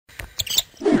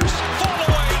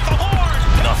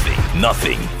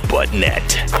Nothing but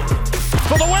net.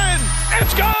 For the win,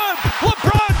 it's good!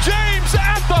 LeBron James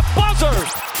at the buzzer!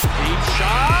 Deep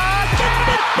shot!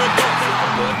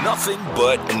 Nothing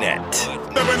but net.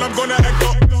 Then I'm gonna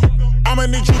echo. I'ma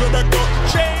need you to back up.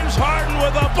 James Harden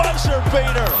with a buzzer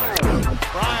beater.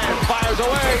 Bryant fires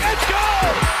away. It's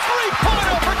good!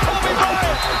 Three-pointer for Kobe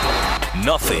Bryant!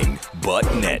 Nothing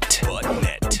but net.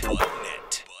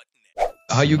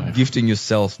 How are you gifting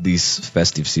yourself this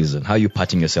festive season? How are you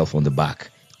patting yourself on the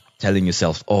back? Telling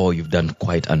yourself, oh, you've done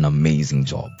quite an amazing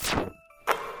job.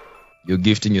 You're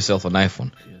gifting yourself an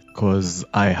iPhone. Because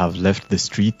I have left the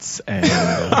streets and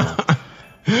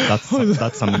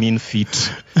that's a mean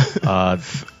feat.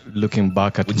 Looking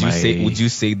back at Would you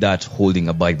say that holding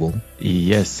a Bible?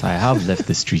 Yes, I have left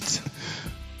the streets.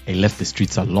 I left the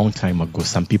streets a long time ago.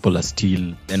 Some people are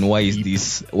still. Then why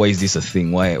is this a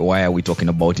thing? Why are we talking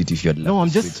about it if you're No, I'm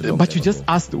just. But you just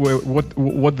asked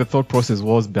what the thought process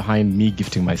was behind me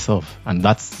gifting myself, and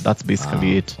that's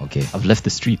basically it. Okay. I've left the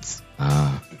streets.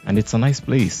 And it's a nice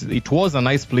place. It was a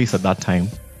nice place at that time.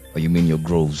 Or you mean your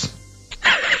groves?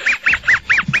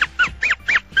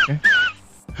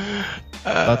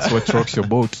 That's what rocks your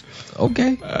boat.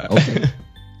 Okay.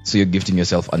 So you're gifting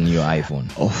yourself a new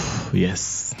iPhone. Oh,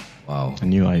 yes. Wow. A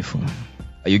new iPhone.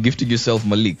 Are you gifting yourself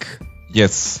Malik?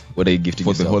 Yes. What are you gifting For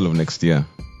yourself? the whole of next year.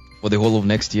 For the whole of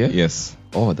next year? Yes.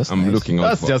 Oh, that's I'm nice. looking out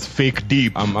That's for. just fake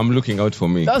deep. I'm looking out for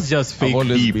me. That's just fake I've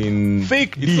always deep. been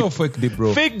Fake It's deep. not fake deep,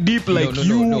 bro. Fake deep like No.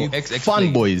 you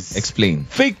Explain. fanboys. Explain.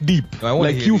 Fake deep I wanna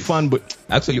like hear you this. fanboy.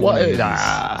 Actually, wanna hear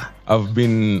this. I've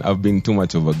been too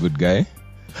much of a good guy.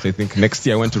 So I think next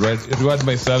year I want to reward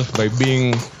myself by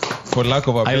being, for lack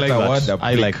of a I better like that. word, a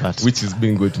I prick, like that. which is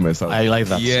being good to myself. I like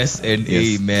that. Yes and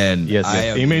Yes. amen. Yes. I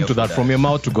am Amen here to for that. From your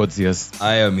mouth to God's ears.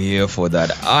 I am here for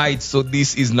that. Alright, so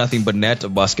this is Nothing But Net, a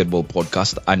basketball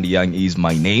podcast. Andy Young is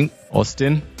my name.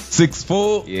 Austin.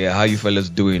 6'4". Yeah, how you fellas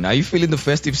doing? Are you feeling the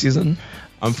festive season?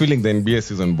 I'm feeling the NBA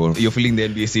season, bro. You're feeling the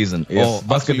NBA season? Yes,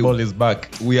 basketball actually, is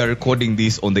back. we are recording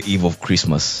this on the eve of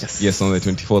Christmas. Yes, on the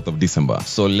 24th of December.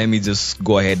 So let me just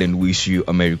go ahead and wish you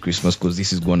a Merry Christmas because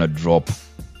this is gonna drop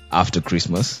after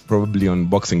Christmas. Probably on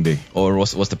Boxing Day. Or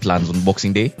what's the plans on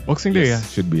Boxing Day? Boxing Day, yeah.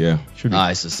 Should be, yeah. Should be.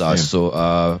 Nice.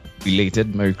 So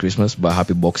belated Merry Christmas, but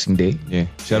happy Boxing Day. Yeah.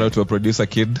 Shout out to a producer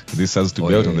kid. This has to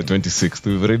be out on the 26th.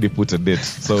 We've already put a date.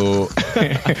 So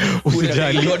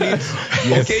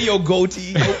Okay, your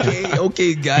goatee.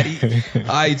 Okay, Gary.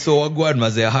 Alright, so go ahead,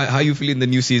 Maze. How you feeling the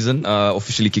new season?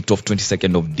 Officially kicked off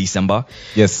 22nd of December.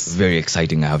 yes. Very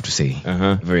exciting, I have to say.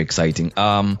 Very exciting.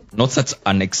 Not such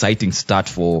an exciting start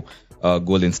for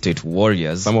Golden State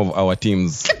Warriors. Some of our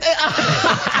teams.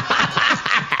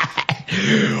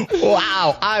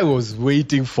 Wow, I was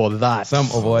waiting for that. Some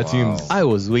of our teams. I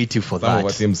was waiting for Some of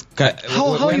our that. teams.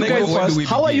 How are you guys?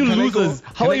 How are you losers?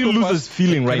 How are you losers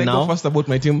feeling right Can I go now? first about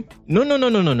my team? No.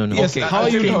 Yes, Okay, I'll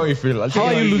tell you how I feel. How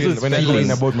are you losers when I go feeling?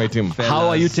 in about my team? How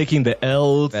are you taking the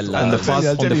L's Fellas. on the I'll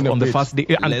first tell you in a on the bit. first day?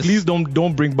 And Let's- please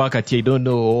don't bring back at you don't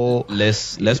know.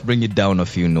 Let's bring it down a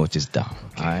few notches down.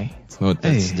 Alright? It's not.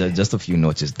 It's just a few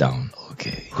notches down.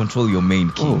 Okay. Control your main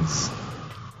keys.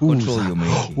 Control your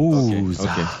main keys.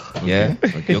 Okay. Yeah?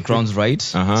 Your crown's right.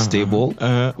 Stable.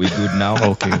 We're good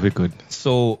now. Okay, we're good.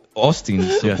 So Austin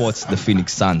supports the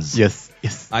Phoenix Suns. Yes.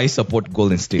 I support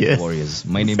Golden State Yes. Warriors.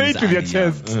 My name Say is it with your Andy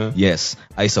Young. chest. Yes,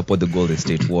 I support the Golden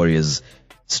State Warriors.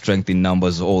 Strength in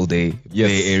numbers all day. Yes.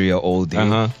 Bay Area all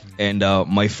day. And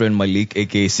my friend Malik,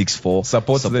 aka 6'4",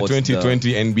 Supports the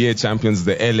 2020 NBA champions,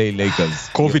 the LA Lakers.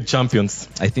 COVID champions.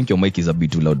 I think your mic is a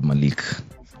bit too loud, Malik.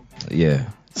 Yeah.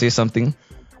 Say something.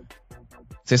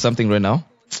 Say something right now.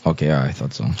 Okay, yeah, I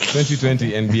thought so.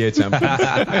 2020 NBA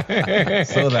champions.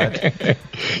 So that.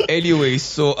 Anyway,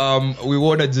 so we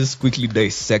want to just quickly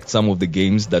dissect some of the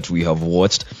games that we have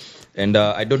watched. And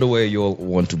I don't know where you all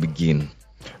want to begin.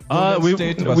 Golden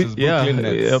State versus Brooklyn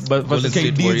Nets. but Golden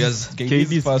State Warriors.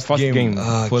 KD's first game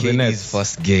for the KD's Nets.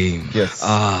 first game. Yes.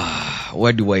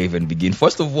 Where do I even begin?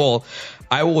 First of all,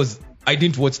 I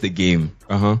didn't watch the game.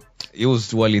 It was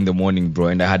too early in the morning, bro,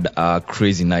 and I had a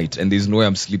crazy night. And there's no way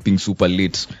I'm sleeping super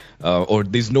late, or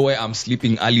there's no way I'm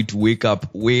sleeping early to wake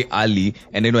up way early,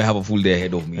 and then I have a full day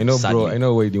ahead of me. I know, sadly. bro. I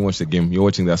know why you didn't watch the game. You're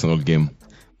watching the Arsenal game.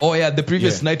 Oh yeah, the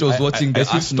previous night I was watching the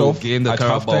switched Arsenal off game, the at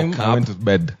Carabao halftime. I Cup. went to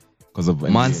bed because of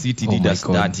Man NBA. City Oh did my us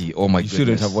God. dirty. Oh my You shouldn't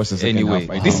goodness. have watched the second Anyway,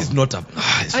 half. this is not a.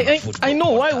 It's not I football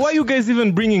know why podcast. are you guys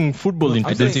even bringing football into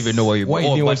I don't this? even know why you. Why you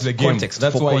didn't but watch the game? Context.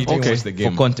 That's for why you context. didn't watch the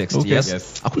game. For context, Okay. yes.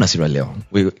 Yes. Hakuna Sierra Leone.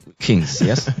 We Kings,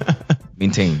 yes.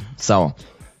 Maintain. Sawa.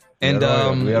 And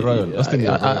we are royal. Austin, you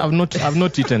are royal. I've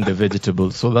not eaten the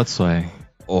vegetables, so that's why.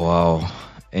 Oh wow.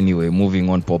 Anyway, moving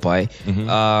on, Popeye.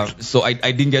 So I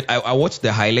didn't get. I watched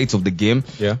the highlights of the game,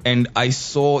 and I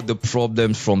saw the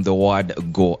problems from the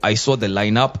word go. I saw the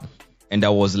lineup, and I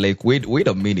was like, wait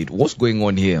a minute, what's going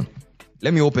on here?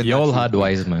 Let me open. You all had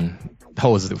Wiseman. That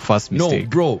was the first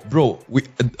mistake. No, bro.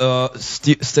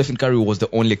 Stephen Curry was the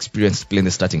only experienced player in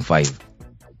the starting five.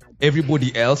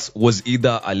 Everybody else was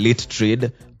either a late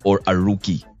trade or a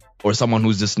rookie or someone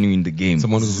who's just new in the game.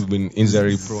 Someone who's been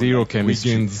injury prone. Zero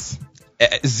chemistry.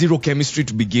 Zero chemistry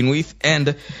to begin with.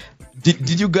 And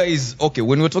did you guys, okay,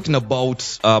 when we were talking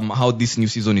about how this new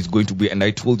season is going to be, and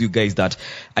I told you guys that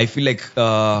I feel like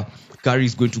Curry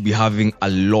is going to be having a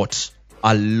lot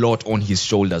on his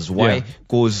shoulders. Why?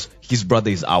 Because his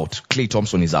brother is out. Klay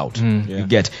Thompson is out. You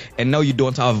get, and now you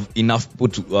don't have enough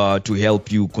people to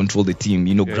help you control the team,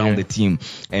 ground the team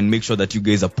and make sure that you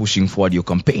guys are pushing forward your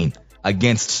campaign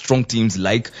against strong teams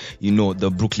like,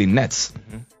 the Brooklyn Nets,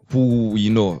 who,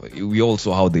 we all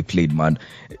saw how they played, man.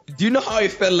 Do you know how I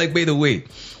felt like, by the way?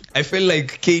 I felt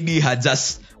like KD had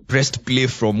just pressed play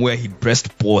from where he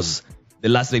pressed pause the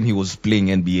last time he was playing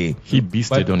NBA. He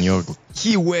beasted on your...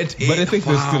 He went But I think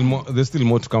there's still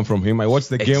more to come from him. I watched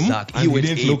the game and he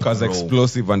didn't look as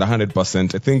explosive and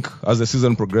 100%. I think as the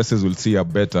season progresses, we'll see a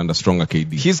better and a stronger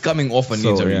KD. He's coming off an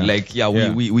injury.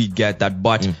 We get that.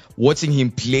 But watching him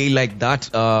play like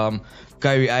that,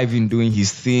 Kyrie Irving doing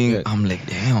his thing, I'm like,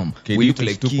 damn. KD we look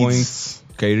like 2 kids. points,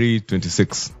 Kyrie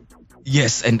 26.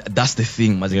 Yes, and that's the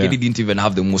thing. KD didn't even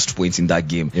have the most points in that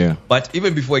game. Yeah. But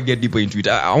even before I get deeper into it,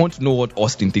 I want to know what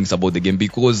Austin thinks about the game,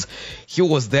 because he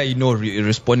was there,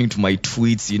 responding to my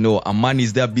tweets. A man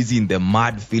is there busy in the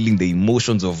mud, feeling the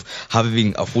emotions of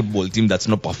having a football team that's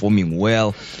not performing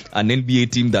well, an NBA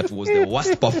team that was the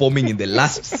worst performing in the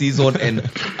last season,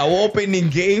 and our opening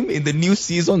game in the new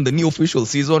season, the new official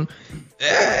season,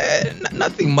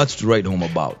 nothing much to write home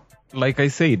about. Like I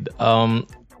said,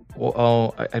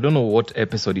 I don't know what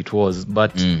episode it was,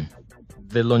 but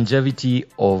the longevity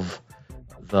of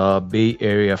the Bay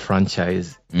Area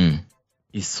franchise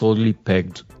is solely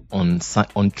pegged on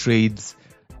trades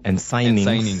and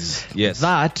signings. Yes.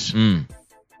 That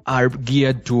are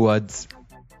geared towards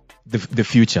the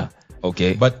future.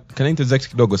 Okay. But can I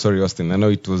interject, Dogo? Sorry, Austin. I know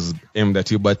it was aimed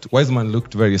at you, but Wiseman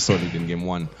looked very solid in game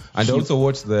one. And I also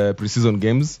watched the preseason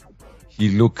games. He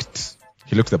looked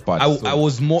the part. I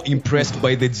was more impressed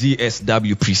by the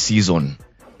GSW preseason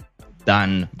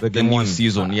than the new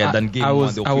season. Than game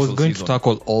one, the official I was going season. to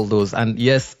tackle all those, and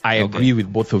yes, I agree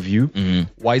with both of you.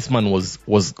 Wiseman was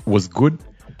good,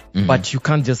 but you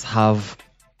can't just have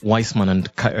Wiseman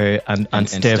and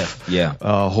Steph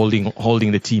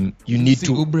holding the team. You need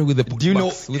to. Oubre with the Do you know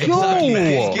exactly?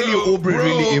 Kelly Oubre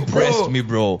really impressed me,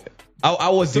 bro. I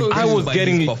was impressed by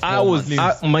his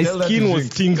performance. My skin was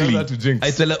tingling.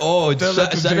 I tell her,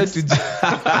 shout out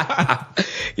to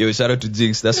Yo, shout out to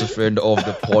Jinx. That's a friend of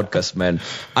the podcast, man.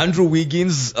 Andrew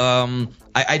Wiggins,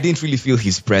 I didn't really feel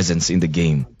his presence in the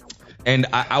game. And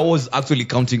I was actually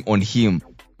counting on him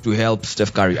to help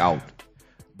Steph Curry out.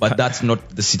 But that's not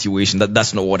the situation.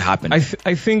 That's not what happened. I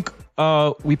think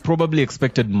we probably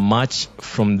expected much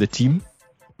from the team.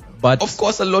 But of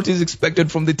course, a lot is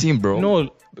expected from the team, bro. No,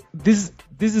 this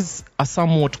is a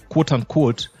somewhat quote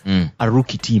unquote a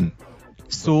rookie team.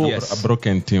 So a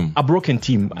broken team.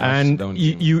 And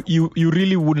you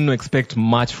really wouldn't expect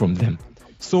much from them.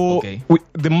 So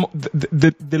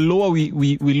the lower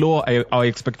we lower our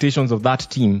expectations of that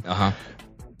team,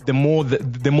 the more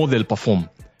they'll perform.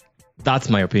 That's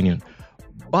my opinion.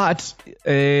 But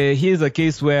here's a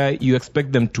case where you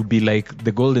expect them to be like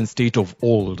the Golden State of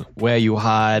old, where you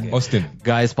had Austin,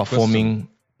 guys performing.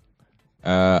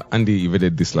 Andy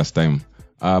evaded this last time.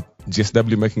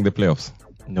 GSW making the playoffs?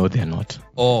 No, they're not.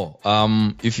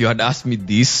 If you had asked me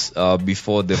this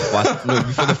before the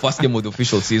first game of the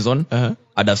official season,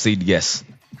 I'd have said yes,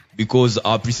 because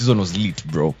our preseason was lit,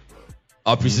 bro.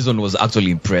 Our preseason was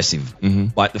actually impressive.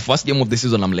 But the first game of the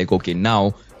season, I'm like, okay,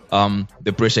 now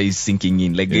the pressure is sinking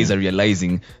in. Like, guys are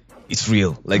realizing it's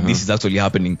real. Like, this is actually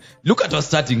happening. Look at our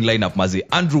starting lineup, Mazi.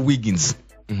 Andrew Wiggins,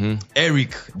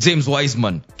 Eric, James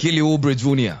Wiseman, Kelly Oubre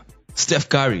Jr., Steph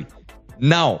Curry.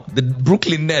 Now, the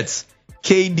Brooklyn Nets,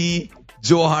 KD,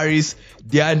 Joe Harris,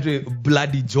 DeAndre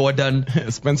Bloody Jordan,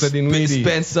 Spencer Dinwiddie,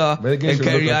 and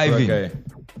Kyrie Irving.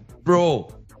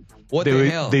 Bro, what the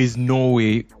hell? There is no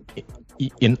way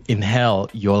in hell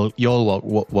y'all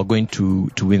were going to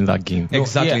win that game.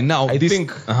 Exactly. Now I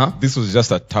think this was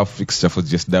just a tough fixture for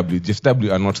GSW.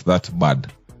 GSW are not that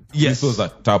bad. Yes. This was a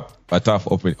tough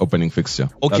opening fixture.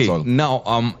 Okay. That's all.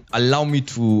 Now allow me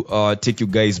to take you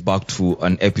guys back to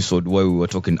an episode where we were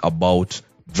talking about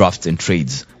drafts and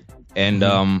trades. And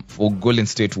for Golden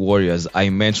State Warriors, I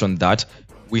mentioned that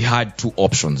we had two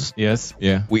options. Yes.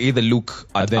 Yeah. We either look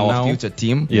at then our now- future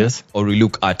team, Yes. or we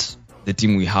look at the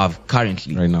team we have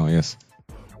currently. Right now, yes.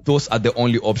 Those are the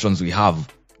only options we have.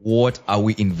 What are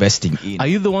we investing in? Are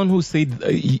you the one who said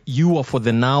you are for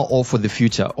the now or for the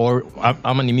future? Or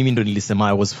ama ni mimi ndo nilisema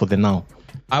I was for the now?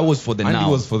 I was for the And now.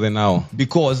 he was for the now.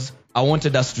 Because I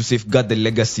wanted us to safeguard the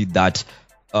legacy that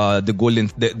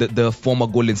the former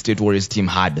Golden State Warriors team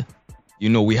had. You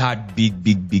know, we had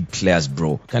big players,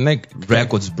 bro.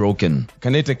 Records broken.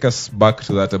 Can I take us back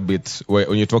to that a bit?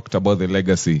 When you talked about the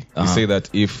legacy, you say that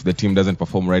if the team doesn't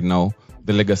perform right now,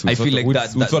 the legacy would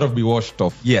sort of be washed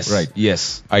off. Yes. Right.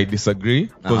 Yes. I disagree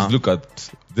because look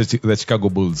at the Chicago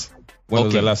Bulls. When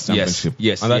was the last championship?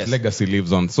 Yes. And that legacy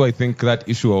lives on. So I think that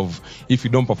issue of if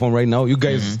you don't perform right now, you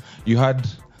guys, you had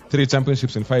 3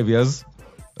 championships in 5 years.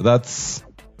 That's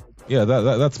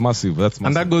massive. That's massive.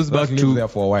 And that goes back to there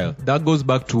for a while. That goes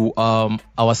back to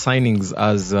our signings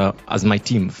as my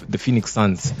team, the Phoenix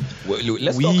Suns. Well,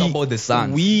 let's talk about the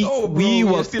Suns.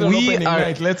 We're still on opening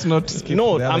night. Let's not skip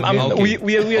No, the other game.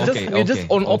 Okay. we're just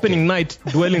on opening night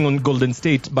dwelling on Golden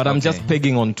State, but I'm just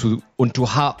pegging onto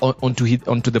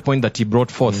the point that he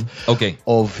brought forth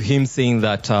of him saying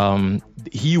that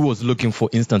he was looking for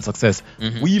instant success.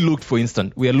 We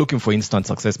are looking for instant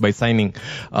success by signing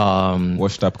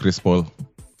Washed up Chris Paul.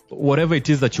 whatever it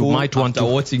is that you might want After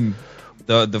to. watching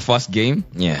the first game,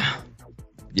 the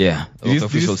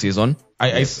official season.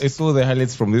 I saw the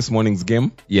highlights from this morning's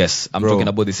game. Yes, I'm talking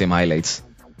about the same highlights.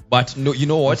 But no, you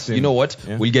know what?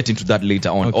 Yeah. We'll get into that later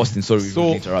on. Okay. Austin, sorry,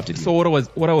 we interrupted you. So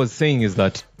what I was saying is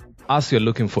that us, we are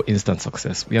looking for instant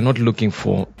success. We are not looking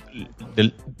for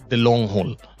the long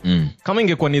haul. Kama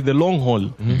ingekuwa ni the long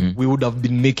haul, we would have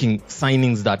been making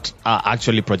signings that are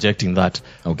actually projecting that.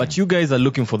 Okay. But you guys are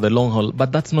looking for the long haul,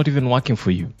 but that's not even working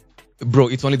for you. Bro,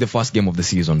 it's only the first game of the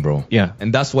season, bro. Yeah.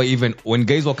 And that's why even when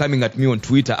guys were coming at me on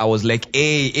Twitter, I was like,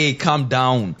 hey, calm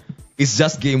down. It's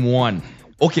just game 1.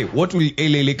 Okay, what will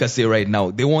LA Lakers say right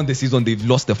now? They won the season. They've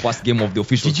lost the first game of the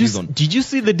official season. Did you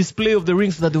see the display of the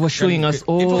rings that they were showing us? It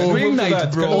was ring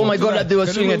night, bro. Oh my God, that they were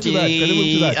showing it.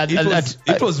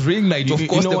 It was ring night. Of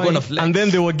course, they're going to flex. And then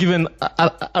they were given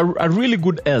a really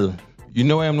good L. You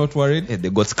know why I'm not worried? Yeah, they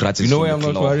got scratches. You know why from I'm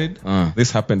the not claw. worried? This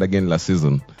happened again last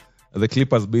season. The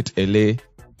Clippers beat LA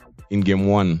in game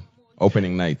 1,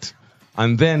 opening night.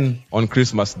 And then on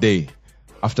Christmas Day,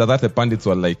 after that, the pundits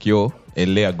were like, yo,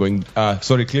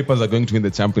 Clippers are going to win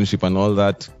the championship and all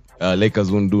that.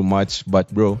 Lakers won't do much.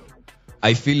 But, bro,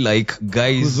 I feel like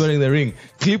guys... who's wearing the ring?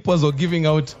 Clippers were giving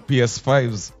out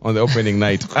PS5s on the opening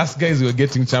night. Us guys were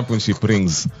getting championship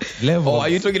rings. Oh, are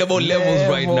you talking about levels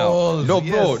right now? No,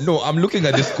 bro. Yes. No, I'm looking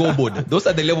at the scoreboard. Those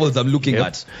are the levels I'm looking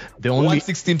at. The only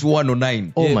 116 to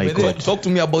 109. Oh my but God. Talk to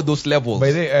me about those levels.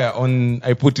 By the way,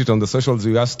 I put it on the socials.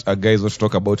 We asked guys what to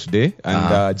talk about today,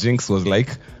 and Jinx was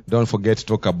like, "Don't forget to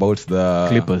talk about the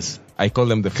Clippers." I call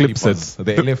them the flippers,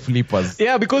 the LA flippers.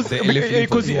 Yeah, because The LA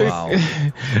Clippers, wow.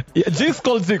 Jinx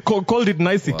called it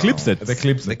nicely clipsets. The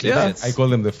clips. Yeah. I call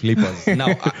them the flippers. Now,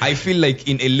 I feel like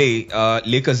in LA,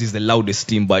 Lakers is the loudest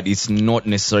team, but it's not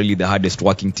necessarily the hardest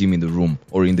working team in the room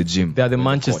or in the gym. They are the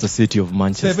Manchester City of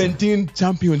Manchester. 17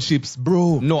 championships,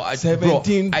 bro. No,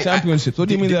 17 championships. What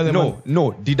do you mean they're the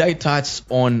No. Did I touch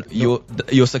on your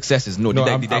successes? No.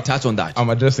 Did I touch on that?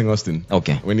 I'm addressing Austin.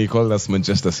 Okay. When he called us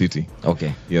Manchester City.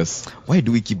 Okay. Yes. Why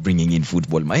do we keep bringing in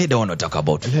football? My head, I want to talk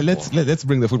about football. Let's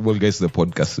bring the football guys to the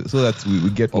podcast so that we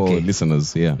get more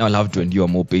listeners. Yeah. Now I'll have to endure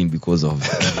more pain because of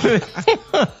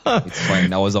it's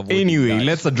fine. I was avoiding Anyway, that.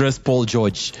 let's address Paul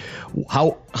George.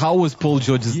 How was Paul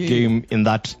George's game in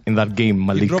that game,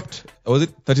 Malik? He dropped, was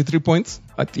it 33 points?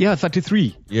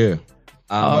 33. Yeah.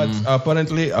 But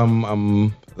apparently,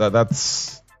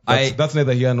 that's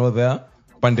neither here nor there.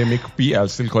 Pandemic P, I'll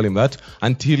still call him that,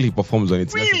 until he performs on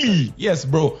its necessary. Yes,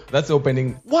 bro. That's the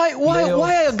opening. Why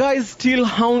are guys still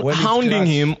hounding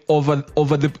him over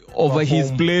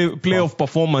his playoff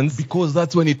performance? Because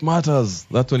that's when it matters.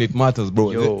 That's when it matters,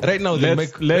 bro. Right now,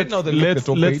 let's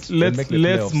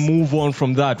move on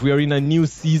from that. We are in a new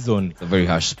season. It's a very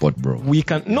harsh spot, bro. We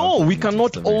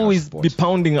cannot always be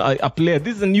pounding a player.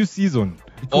 This is a new season.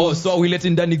 So are we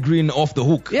letting Danny Green off the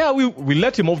hook? Yeah, we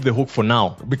let him off the hook for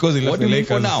now. Because he left the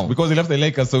Lakers. For now? Because he left the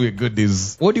Lakers, so we're good.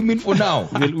 What do you mean for now?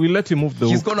 we let him off the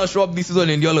He's hook. gonna show up this season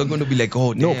and y'all are going to be like,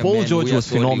 oh, No, damn, Paul man, George we are was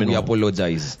sorry, phenomenal. We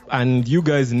apologize. And you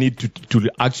guys need to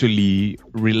actually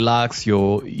relax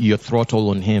your throttle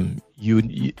on him.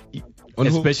 On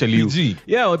who? Especially you. PG.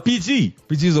 Yeah, PG.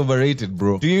 PG is overrated,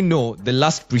 bro. Do you know the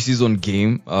last preseason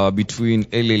game between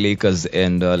LA Lakers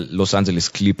and Los Angeles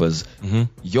Clippers?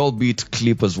 Y'all beat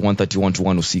Clippers 131 to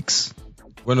 106.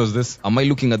 When was this? Am I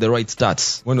looking at the right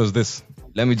stats? When was this?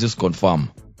 Let me just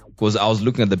confirm. because I was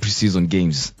looking at the preseason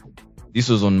games. This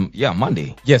was on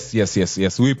Monday. Yes.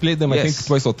 We played them, I Yes. think,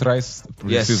 twice or thrice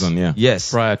preseason. Yeah.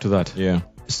 Yes. Prior to that. Yeah.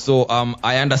 So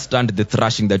I understand the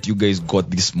thrashing that you guys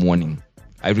got this morning.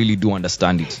 I really do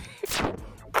understand it.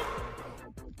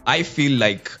 I feel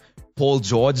like Paul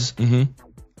George, he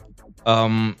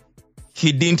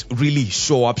didn't really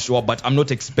show up, but I'm not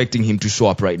expecting him to show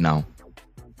up right now.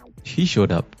 He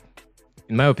showed up.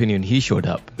 In my opinion, he showed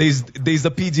up. There's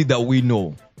a PG that we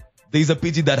know. There's a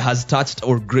PG that has touched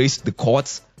or graced the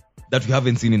courts that we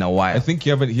haven't seen in a while. I think he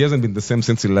hasn't been the same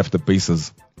since he left the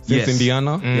Pacers. Since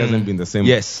Indiana, he hasn't been the same.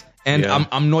 Yes. And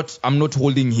I'm not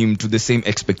holding him to the same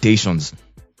expectations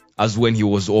as when he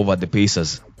was over at the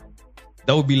Pacers.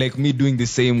 That would be like me doing the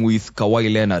same with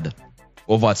Kawhi Leonard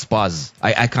over at Spurs.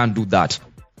 I can't do that.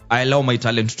 I allow my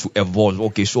talent to evolve.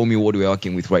 Okay, show me what we're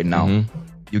working with right now.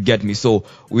 You get me? So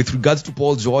with regards to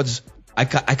Paul George, I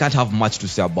can't have much to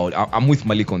say about it. I'm with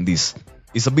Malik on this.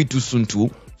 It's a bit too soon to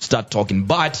start talking,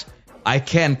 but I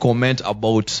can comment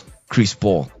about Chris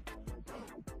Paul.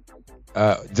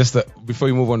 Before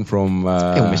you move on from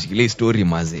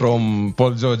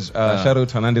Paul George, shout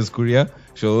out Hernandez Courier.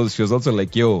 She was also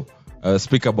like,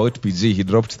 speak about PG. He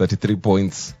dropped 33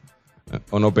 points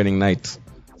on opening night.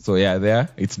 So there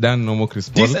it's done. No more Chris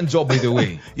Paul. Decent job, by the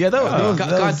way.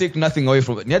 Can't take nothing away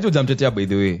from it. Nyaju Jamtetea, by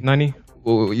the way. Nani?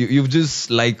 You've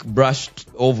just like brushed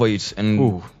over it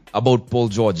and about Paul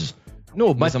George.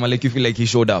 No, but like you feel like he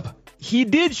showed up. He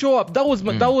did show up. That was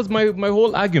my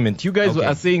whole argument. You guys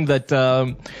are saying that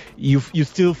you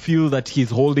still feel that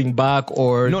he's holding back,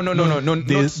 or no.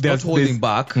 Not holding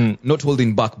back. Not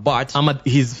holding back, but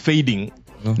he's fading.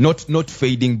 Not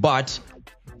fading, but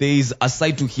there is a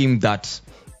side to him that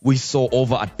we saw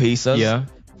over at Pacers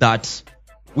that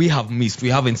we have missed. We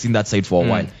haven't seen that side for a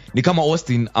while. Nikama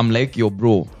Austin, I'm like, yo,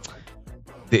 bro.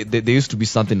 There used to be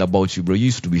something about you, bro. You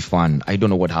used to be fun. I don't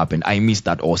know what happened. I missed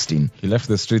that Austin. He left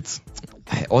the streets.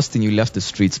 Austin, you left the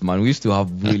streets, man. We used to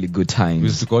have really good times. We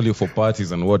used to call you for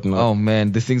parties and whatnot. Oh,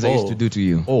 man. The things I used to do to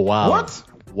you. Oh, wow. What?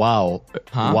 Wow.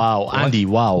 Huh? Wow. What? Andy,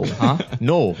 wow. Huh?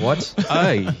 No. What?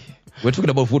 Aye. We're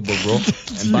talking about football, bro.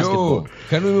 And basketball.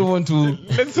 Can we move on to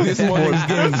this morning's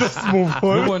games?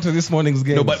 Move on to this morning's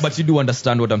game. No, but you do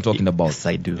understand what I'm talking about. Yes,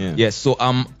 I do. Yeah. Yes, so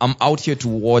I'm out here to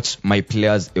watch my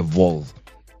players evolve.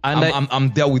 And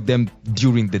I'm there with them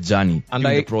during the journey, and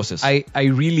during the process. I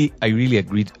really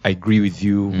agree with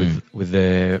you with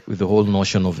the whole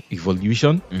notion of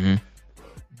evolution.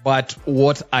 But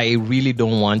what I really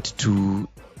don't want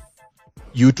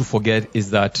you to forget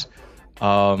is that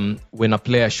when a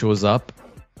player shows up,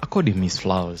 accord him his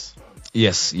flowers.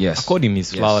 Yes. Accord him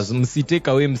his flowers. Msitake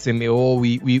away mseme,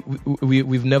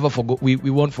 we've never forgot. We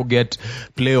won't forget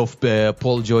play of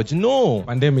Paul George. No.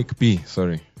 Pandemic P.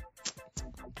 Sorry.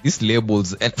 These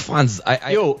labels and fans.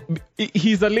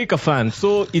 He's a Laker fan,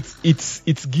 so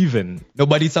it's given. No,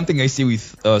 but it's something I see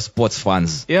with sports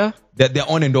fans. Yeah. They're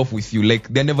on and off with you.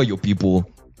 Like they're never your people.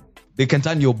 They can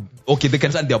turn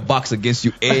their backs against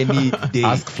you any day.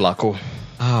 Ask Flacco.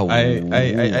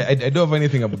 I don't have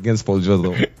anything up against Paul George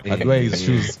though. I'd wear his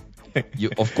shoes.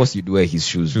 Of course you'd wear his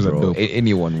shoes, Shoes are bro. dope.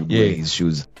 Anyone would wear his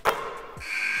shoes.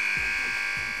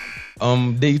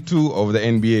 Day 2 of the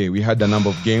NBA, we had a number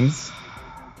of games.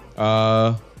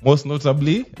 Most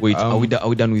notably, wait, are we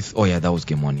done with? Oh yeah, that was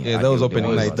game 1. Yeah, that was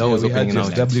opening night. That was opening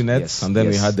night. W Nets, and then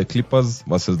we had the Clippers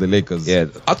versus the Lakers. Yeah,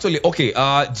 actually, okay.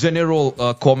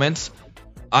 General comments.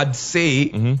 I'd say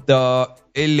the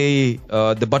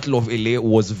Battle of LA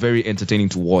was very entertaining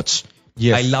to watch.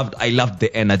 Yes, I loved the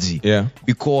energy. Yeah,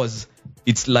 because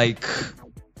it's like,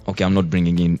 okay, I'm not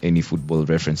bringing in any football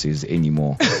references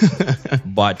anymore,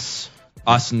 but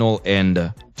Arsenal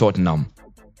and Tottenham.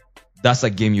 That's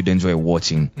a game you'd enjoy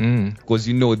watching because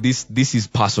this is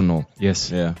personal.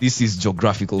 Yes. Yeah. This is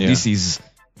geographical. Yeah.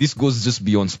 This goes just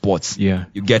beyond sports. Yeah.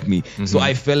 You get me? So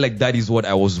I felt like that is what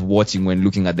I was watching when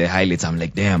looking at the highlights. I'm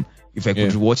like, damn, if I could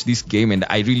rewatch this game, and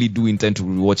I really do intend to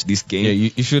rewatch this game.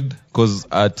 Yeah, you should, because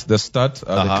at the start,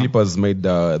 the Clippers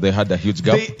they had a huge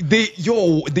gap. They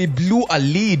blew a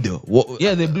lead.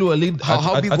 Yeah, they blew a lead.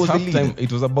 How big was the lead?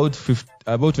 It was about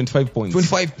 25 points.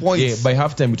 25 points. Yeah, by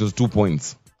halftime it was 2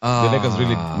 points. The Lakers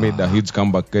really made a huge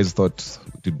comeback. Guys thought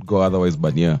it would go otherwise,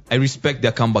 but yeah. I respect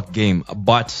their comeback game,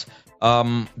 but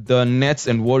the Nets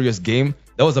and Warriors game,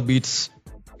 it was a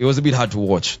bit hard to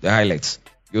watch, the highlights.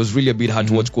 It was really a bit hard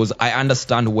to watch because I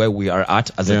understand where we are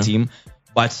at as a team,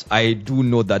 but I do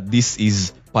know that this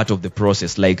is part of the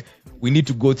process. Like, we need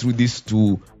to go through this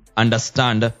to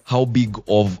understand how big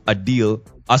of a deal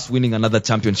us winning another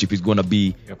championship is going to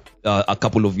be a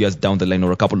couple of years down the line,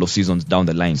 or a couple of seasons down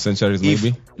the line. Centuries,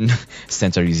 maybe?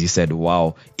 Centuries, he said.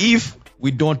 Wow. If we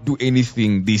don't do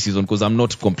anything this season, because I'm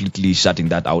not completely shutting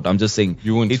that out. I'm just saying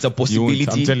You won't. it's a possibility.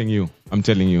 You won't. I'm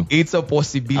telling you. It's a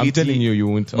possibility. I'm telling you, you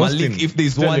won't. Malik, Austin, if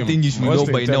there's tell one him. thing you should Austin,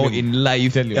 know by tell now him. in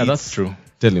life, Tell him. Yeah, that's true.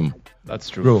 Tell him. That's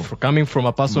true. Bro. For coming from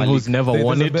a person who's never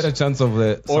won There's it, a better chance of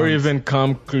the or Suns. even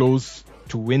come close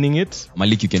to winning it.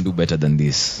 Malik, you can do better than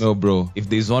this. No, bro. If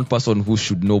there's one person who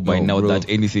should know by No, now bro. that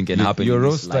anything can happen Your in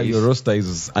this life, roster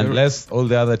is, unless all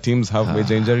the other teams have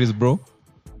major injuries, bro.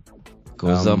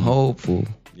 because I'm hopeful.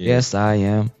 Yeah. Yes, I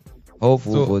am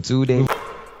hopeful So- for today.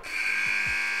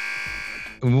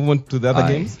 We move on to the other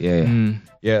games. Yeah.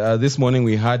 Yeah, this morning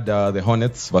we had the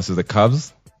Hornets versus the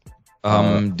Cavs.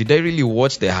 Did I really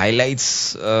watch the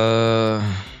highlights?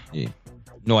 Yeah.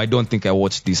 No, I don't think I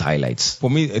watched these highlights. For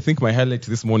me, I think my highlight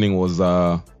this morning was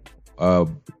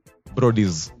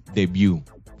Brody's debut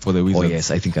for the Oh Wizards.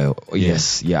 yes, I think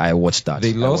I watched that. They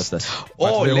I lost, watched that.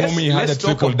 but Oh, the let's homie had a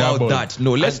talk about triple-double. that.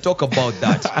 No, let's talk about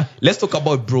that. Let's talk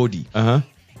about Brody. Uh-huh.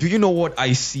 Do you know what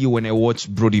I see when I watch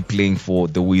Brody playing for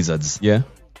the Wizards? Yeah.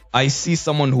 I see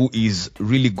someone who is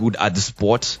really good at the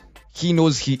sport. He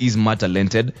knows he is more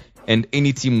talented, and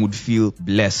any team would feel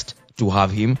blessed to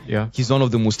have him. Yeah. He's one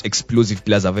of the most explosive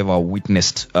players I've ever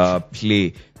witnessed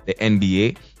play the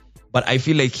NBA. But I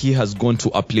feel like he has gone to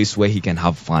a place where he can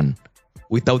have fun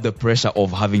without the pressure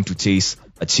of having to chase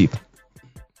a chip.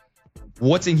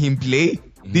 Watching him play,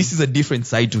 this is a different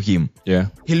side to him. Yeah.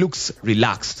 He looks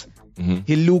relaxed.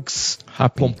 He looks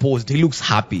composed. He looks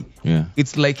happy. Yeah.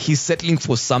 It's like he's settling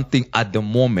for something at the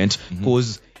moment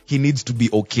because he needs to be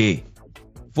okay.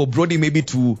 For Brody maybe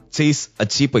to chase a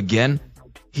chip again,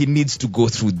 he needs to go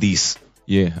through this.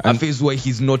 Yeah. A phase where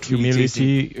he's not really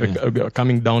chasing. Humility,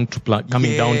 coming down to planet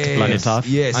Earth.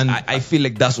 Yes, And- I feel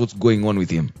like that's what's going on with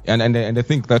him. And I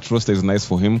think that roster is nice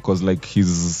for him because like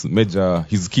his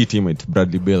key teammate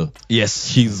Bradley Beal. Yes,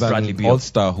 He's Bradley an Beal.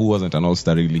 all-star who wasn't an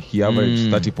all-star really. He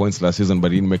averaged 30 points last season,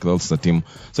 but he didn't make the all-star team.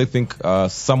 So I think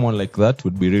someone like that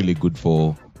would be really good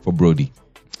for Brody.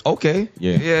 Okay.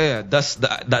 Yeah.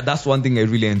 That's one thing I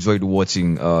really enjoyed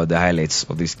watching the highlights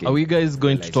of this game. Are we guys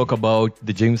going to talk about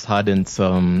the James Harden's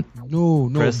No,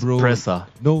 bro. presser?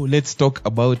 No, let's talk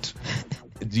about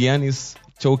Giannis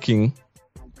choking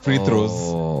free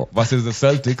throws versus the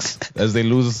Celtics as they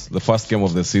lose the first game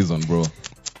of the season, bro.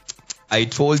 I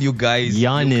told you guys. you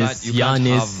can't have-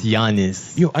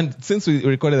 Giannis. Yo, and since we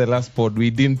recorded the last pod,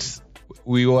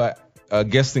 we were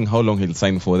guessing how long he'll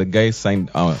sign for. The guy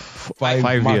signed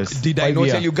 5 max. years. Did I not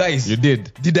tell you guys? You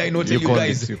did. Did I not tell you called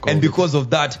guys? it, you called And it. because of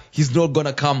that, he's not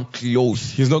gonna come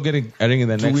close He's not getting a ring in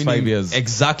the to next winning. 5 years.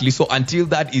 Exactly. So until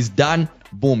that is done,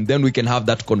 boom, then we can have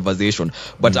that conversation.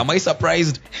 But am I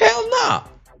surprised? Hell nah.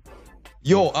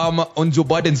 Yo, on Joe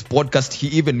Biden's podcast, he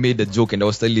even made a joke, and I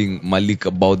was telling Malik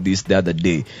about this the other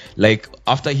day. Like,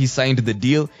 after he signed the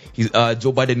deal,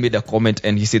 Joe Biden made a comment,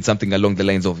 and he said something along the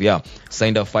lines of,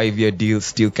 signed a 5-year deal,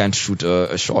 still can't shoot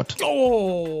a shot.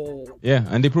 Yeah,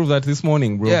 and they proved that this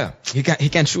morning, bro. Yeah, he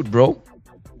can shoot, bro.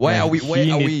 Why are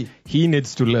we? He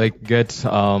needs to like get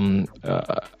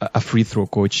a free throw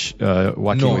coach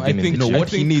working No, with him. I think- in the no, gym. What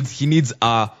he needs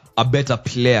a better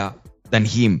player than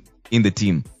him in the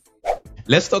team.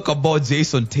 Let's talk about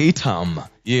Jason Tatum.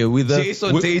 Yeah, with the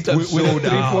Jason Tatum with showed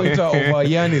the up. 3-pointer over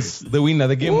Giannis, the winner,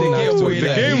 the game winner. actually. The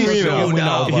game He winner. showed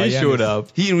up. He over showed Giannis. up.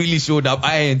 He really showed up.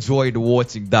 I enjoyed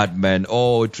watching that, man.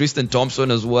 Oh, Tristan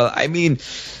Thompson as well. I mean,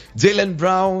 Jaylen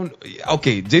Brown.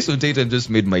 Okay, Jason Tatum just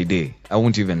made my day. I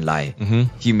won't even lie.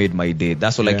 He made my day.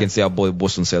 That's all I Yeah. can say about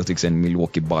Boston Celtics and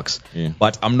Milwaukee Bucks. Yeah.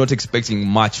 But I'm not expecting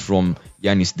much from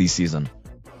Giannis this season.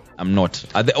 I'm not.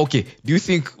 Okay, do you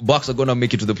think Bucks are going to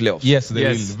make it to the playoffs? Yes, they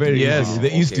Yes. will. Very Yes. easily.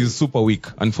 The East Okay. is super weak,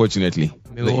 unfortunately.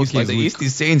 The East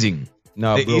is changing.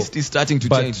 Nah, the bro. East is starting to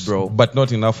But, change, bro. but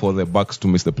not enough for the Bucks to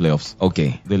miss the playoffs.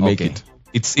 Okay, They'll make okay. it.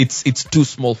 It's too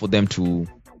small for them to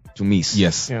miss.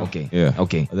 Yes. Yeah. Okay. Yeah.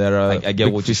 Okay. There are I get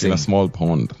big what you're fish in a saying. small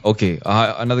pond. Okay.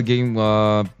 Another game.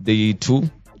 The two. What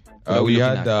are We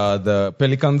looking had at? the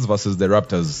Pelicans versus the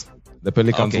Raptors. The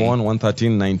Pelicans Okay. won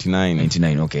 113-99.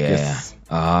 99. Okay. Yes.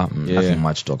 Yeah. Yeah. Nothing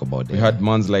much to talk about there. We had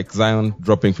mans like Zion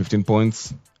dropping 15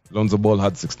 points. Lonzo Ball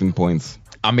had 16 points.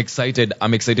 I'm excited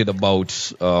about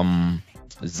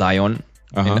Zion.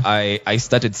 Uh-huh. And I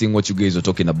started seeing what you guys were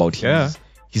talking about.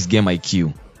 His game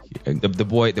IQ. The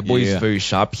boy is Yeah. very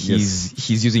sharp. He's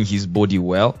using his body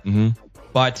well.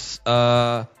 But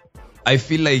I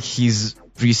feel like his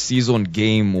preseason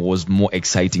game was more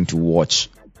exciting to watch.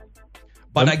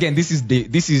 But again, this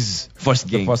is first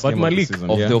game First But game of the Malik, season,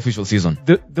 of yeah. the official season.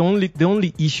 The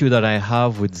only issue that I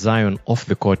have with Zion off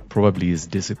the court probably is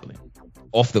discipline.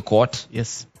 Off the court.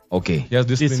 Yes. Okay. He has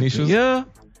discipline issues. Yeah.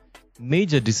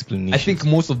 Major discipline issues. I think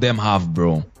most of them have,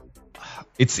 bro.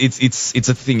 It's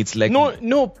a thing. It's like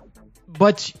no.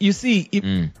 But you see,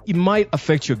 it might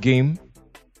affect your game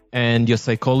and your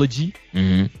psychology.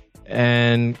 Mm-hmm.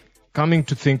 And coming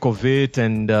to think of it,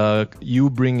 and you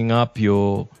bringing up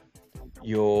your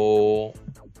A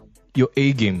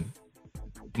game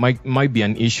might be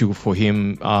an issue for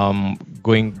him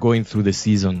going through the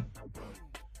season.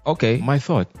 Okay. My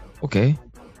thought. Okay.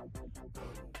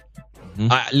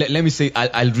 Mm-hmm. Let me say,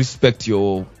 I'll respect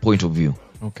your point of view.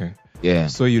 Okay. Yeah.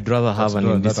 So you'd rather have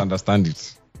not understand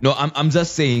it. No, I'm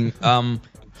just saying.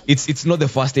 It's not the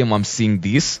first time I'm seeing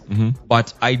this,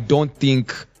 but I don't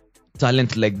think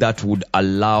talent like that would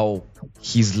allow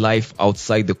his life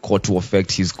outside the court to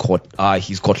affect his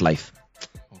court life.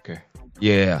 Okay.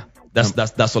 Yeah.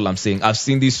 That's all I'm saying. I've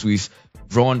seen this with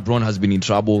Bron. Bron has been in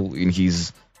trouble in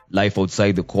his life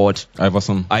outside the court.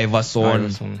 Iverson.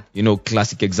 You know,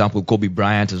 classic example. Kobe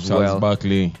Bryant as well.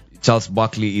 Charles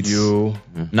Barkley. It's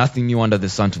nothing new under the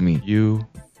sun to me.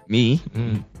 Me?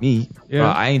 Yeah. Bro,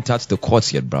 I ain't touched the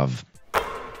courts yet, bruv.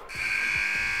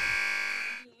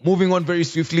 Moving on very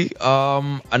swiftly.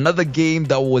 Another game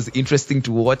that was interesting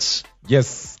to watch.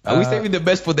 Yes. Are we saving the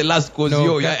best for the last? Because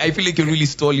I feel like you're really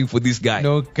stalling for this guy.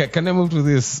 No, can I move to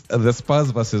this? The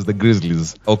Spurs versus the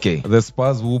Grizzlies. Okay. The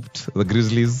Spurs whooped the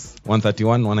Grizzlies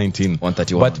 131-119.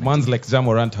 131. But mans like Ja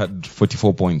Morant had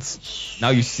 44 points.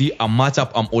 Now you see, a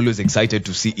matchup I'm always excited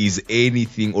to see is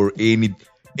anything or any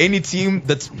team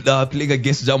that's playing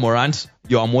against Ja Morant.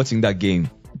 I'm watching that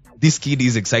game. This kid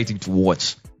is exciting to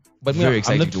watch. But very I'm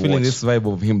exciting not to feeling watch. this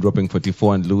vibe of him dropping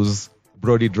 44 and lose.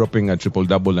 Brody dropping a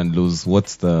triple-double and lose.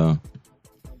 What's the...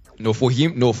 No, for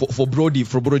him, no, for Brody,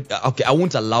 okay, I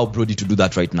won't allow Brody to do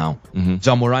that right now.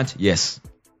 Ja Morant, yes.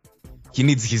 He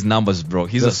needs his numbers, bro.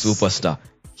 He's a superstar.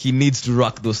 He needs to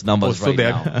rock those numbers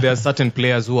now. There are certain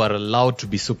players who are allowed to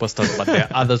be superstars, but there are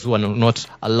others who are not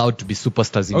allowed to be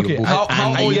superstars in your book.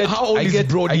 How old is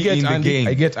Brody in the game?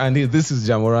 I get Andy. This is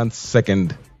Ja Morant's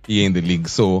second year in the league.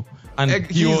 So, and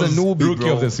he's a newbie, rookie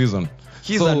bro. of the season.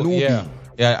 He's a newbie.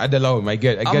 Yeah, I'd allow him.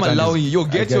 I'm allowing you.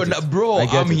 Bro.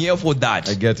 I'm here for that.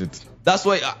 I get it. That's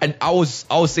why, and I was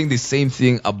saying the same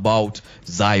thing about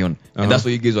Zion, and that's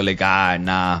why you guys were like,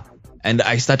 nah. And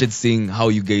I started seeing how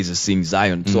you guys are seeing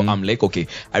Zion. So I'm like, okay,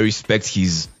 I respect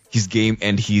his game,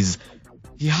 and he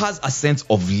has a sense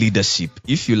of leadership,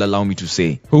 if you'll allow me to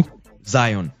say. Who?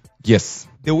 Zion. Yes.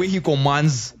 The way he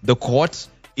commands the court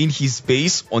in his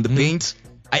space on the paint,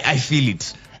 I feel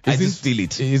it. I just feel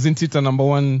it. Isn't it a number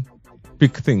one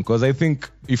pick thing? Because I think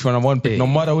if you're number one pick, no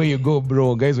matter where you go,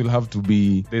 bro, guys will have to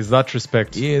be... There's that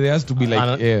respect. Yeah, there has to be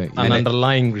like... An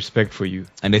underlying respect for you.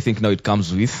 And I think now it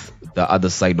comes with the other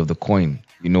side of the coin.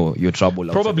 You know, your trouble.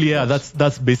 Probably, yeah.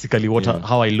 That's basically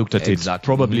how I looked at it.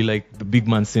 Probably like the big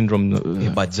man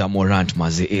syndrome. But Ja Morant,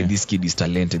 maze, this kid is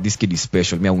talented. This kid is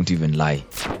special. Me, I won't even lie.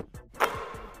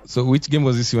 So which game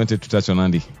was this you wanted to touch on,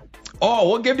 Andy? Oh,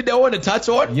 what game did I want to touch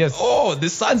on? Yes. Oh, the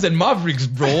Suns and Mavericks,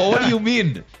 bro. What do you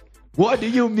mean? What do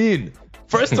you mean?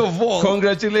 First of all,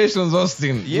 congratulations,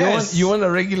 Austin. Yes. You won a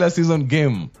regular season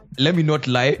game. Let me not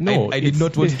lie. No, I did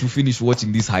not want to finish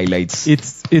watching these highlights.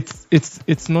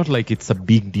 It's not like it's a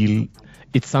big deal.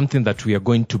 It's something that we are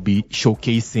going to be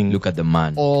showcasing. Look at the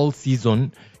man. All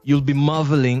season. You'll be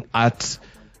marveling at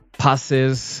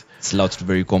passes. Slouched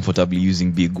very comfortably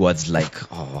using big words like...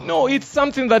 Oh. No, it's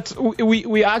something that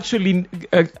we actually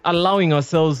allowing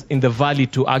ourselves in the valley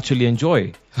to actually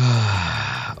enjoy.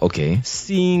 Okay.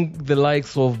 Seeing the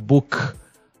likes of Book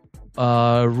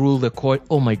rule the court.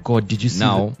 Oh my God, did you see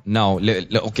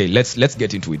okay, let's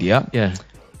get into it, yeah? Yeah.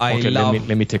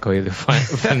 Let me take away the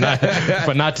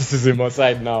fanaticism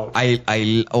aside now.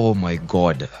 Oh my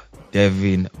God,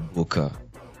 Devin Booker.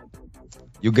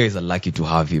 You guys are lucky to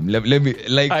have him. Let me,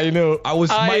 like, I know. I was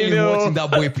smiling watching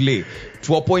that boy play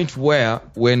to a point where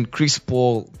when Chris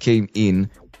Paul came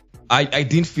in, I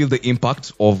didn't feel the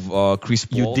impact of Chris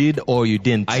Paul. You did or you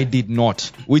didn't? I did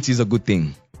not, which is a good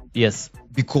thing. Yes.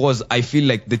 Because I feel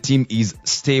like the team is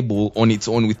stable on its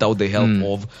own without the help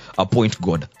of a point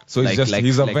guard. So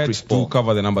he's a vet to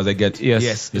cover the numbers I get.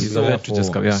 Yes. He's a vet to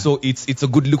just cover. Yeah. So it's a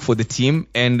good look for the team,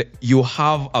 and you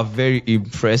have a very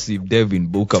impressive Devin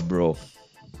Booker, bro.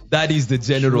 That is the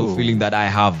general feeling that I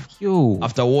have.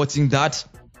 After watching that,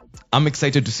 I'm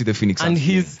excited to see the Phoenix. And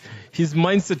his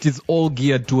mindset is all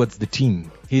geared towards the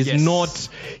team. He's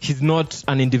not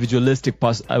an individualistic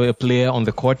player on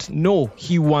the court. No,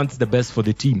 he wants the best for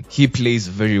the team. He plays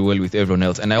very well with everyone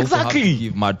else. And I also have to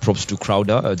give mad props to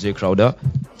Crowder, Jay Crowder.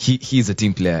 He's a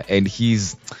team player, and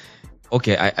he's...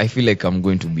 Okay, I feel like I'm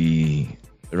going to be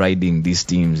riding these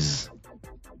teams.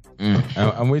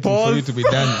 I'm waiting for you to be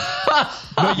done.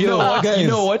 You know what? guys, You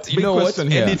know what? You big know what?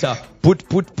 question here. Editor,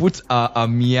 put a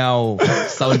meow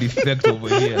sound effect over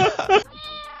here.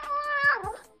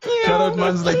 Shout out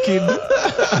man's like kid.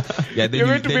 Yeah,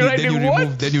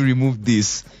 then you remove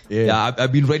this. Yeah,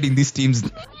 I've been writing these teams.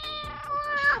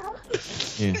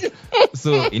 Yeah.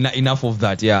 So enough of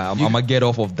that. Yeah, I'm gonna get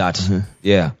off of that.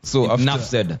 Yeah. So enough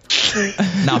said.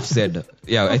 Enough said.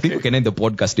 Yeah, I think we can end the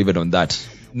podcast even on that.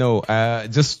 No,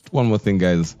 just one more thing,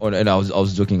 guys. Oh, and I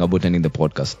was joking about ending the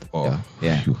podcast. Oh,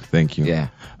 yeah. phew, thank you. Yeah.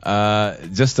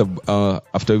 Just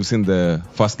after we've seen the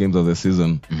first games of the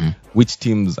season, which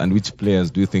teams and which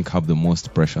players do you think have the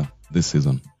most pressure this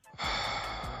season?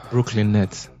 Brooklyn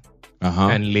Nets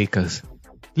and Lakers.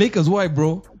 Lakers, why,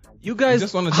 bro? You guys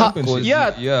just won a championship.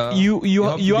 Yeah.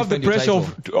 You have the pressure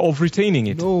of retaining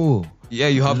it. No. Yeah,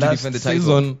 you have to defend the title.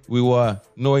 Last season, we were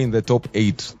nowhere in the top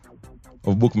 8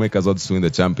 of bookmakers odds to win the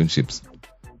championships.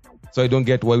 So I don't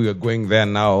get why we are going there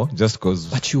now, just because.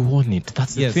 But you won it.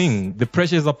 That's the thing. The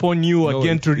pressure is upon you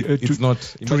again to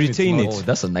retain it. Oh,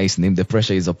 that's a nice name. The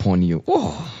pressure is upon you.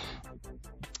 Oh.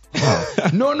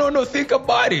 No. Think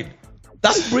about it.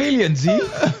 That's brilliant, Z.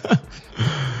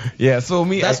 Yeah, so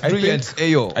that's brilliant.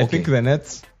 I think the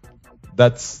Nets,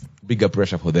 that's bigger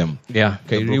pressure for them. Yeah.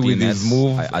 Kyrie with his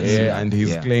move and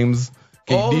his claims.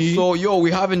 KD. Also,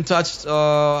 we haven't touched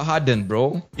Harden,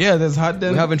 bro. Yeah, there's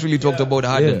Harden. We haven't really talked about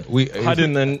Harden.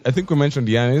 Yeah. I think we mentioned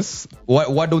Giannis.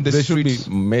 Why don't there should be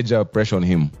major pressure on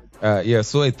him?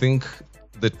 So I think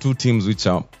the two teams which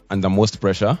are under most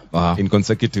pressure in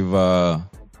consecutive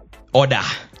order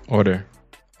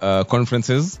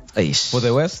conferences for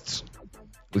the West.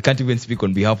 We can't even speak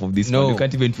on behalf of this man. We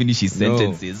can't even finish his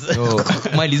sentences. No.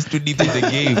 Mine is too deep in the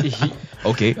game.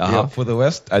 Okay. Yeah, for the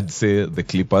West, I'd say the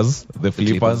Clippers, the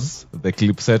Flippers, the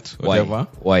Clipset, whatever.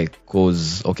 Why?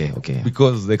 Because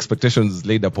because the expectations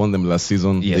laid upon them last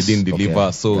season, they didn't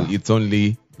deliver. It's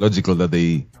only logical that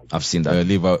they I've seen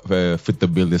that fit the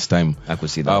bill this time. I could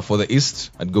see that. For the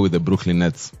East, I'd go with the Brooklyn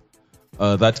Nets.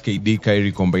 That KD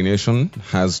Kyrie combination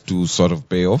has to sort of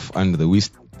pay off, and the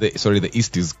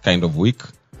East is kind of weak.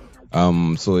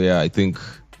 I think.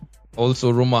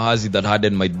 Also, rumor has it that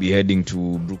Harden might be heading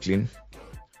to Brooklyn.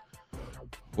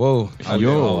 Whoa, how you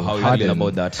feeling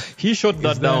about that? He shot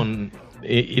that down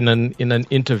in an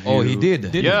interview. Oh, he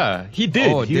did. Yeah, he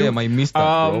did. Oh, damn, I missed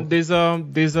that, bro.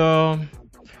 There's a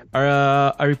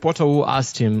reporter who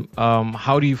asked him,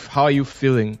 how are you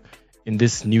feeling in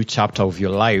this new chapter of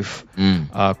your life?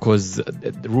 Because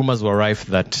the rumors were rife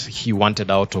that he wants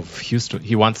out of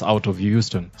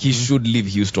Houston. He should leave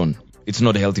Houston. It's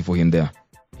not healthy for him there.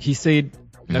 He said,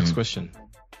 next question.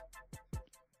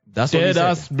 That's what he said. Dead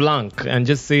ass blank and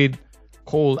just said,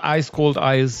 cold eyes.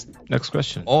 Next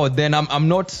question. Oh, then I'm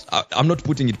not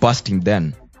putting it past him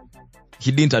then.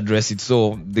 He didn't address it,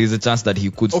 so there's a chance that he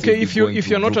could. Okay, if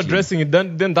you're not addressing it,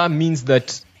 then that means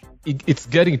that it's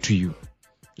getting to you.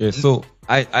 Yeah, so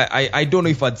I don't know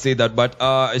if I'd say that, but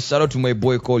shout out to my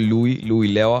boy called Louis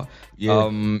Lewa.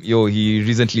 Yeah. He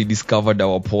recently discovered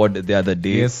our pod the other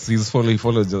day. Yes, he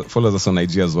follows us on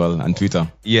IG as well and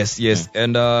Twitter. Yes. Yeah.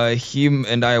 And him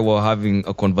and I were having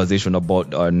a conversation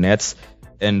about Nets,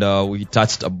 and we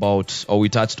touched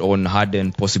on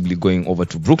Harden possibly going over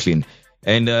to Brooklyn.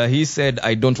 And he said,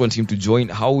 I don't want him to join.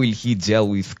 How will he gel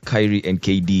with Kyrie and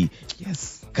KD?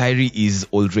 Yes. Kyrie is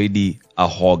already a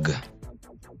hog.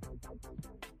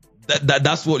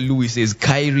 That's what Louis says.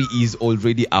 Kyrie is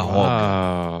already a hog.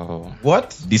 Wow.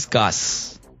 What?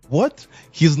 Discuss. What?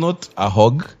 He's not a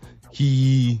hog.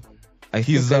 He's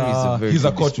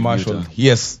a court marshal.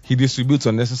 Yes, he distributes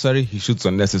unnecessary. He shoots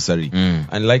unnecessary.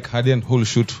 And like Harden, who'll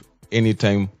shoot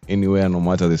anytime, anywhere, no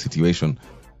matter the situation.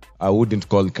 I wouldn't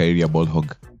call Kyrie a ball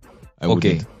hog.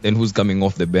 Then who's coming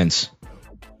off the bench?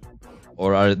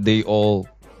 Or are they all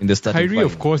in the starting Kyrie, five?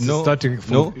 of course, is starting.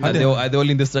 Are they all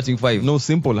in the starting five? No,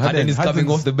 simple. Harden is coming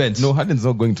off the bench. No, Harden's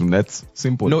not going to Nets.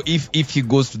 Simple. No, if he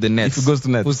goes to the Nets. If he goes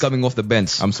to Nets. Who's coming off the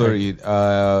bench? I'm sorry.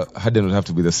 Harden would have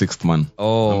to be the sixth man.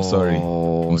 Oh.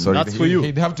 I'm sorry. That's for you.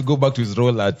 He'd have to go back to his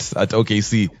role at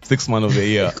OKC, sixth man of the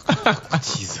year.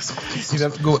 Jesus Christ. He'd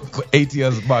have to go 8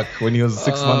 years back when he was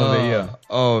sixth man of the year.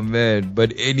 Oh, man.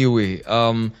 But anyway,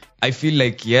 I feel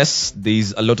like, yes,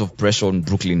 there's a lot of pressure on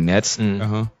Brooklyn Nets.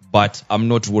 But I'm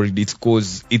not worried. It's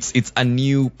because it's a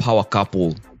new power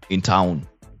couple in town.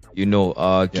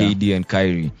 KD and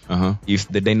Kyrie. If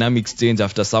the dynamics change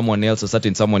after someone else, a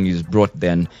certain someone is brought,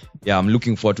 then I'm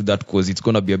looking forward to that because it's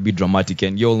gonna be a bit dramatic.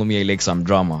 And you all know me, I like some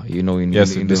drama, in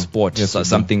the sport,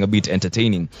 something a bit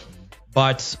entertaining.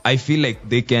 But I feel like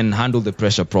they can handle the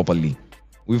pressure properly.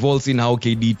 We've all seen how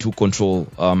KD took control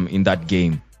in that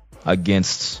game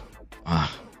against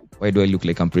Why do I look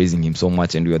like I'm praising him so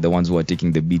much and we are the ones who are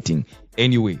taking the beating?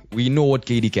 Anyway, we know what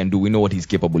KD can do. We know what he's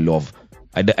capable of.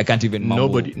 I can't even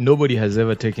mumble. Nobody has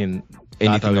ever taken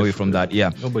anything away from that. Yeah.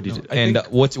 Nobody. No. And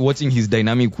watching his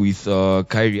dynamic with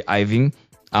Kyrie Irving,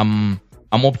 I'm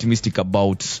optimistic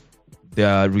about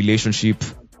their relationship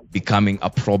becoming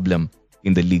a problem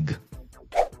in the league.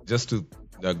 Just to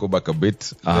go back a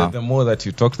bit, the more that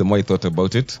you talk, the more I thought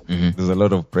about it. There's a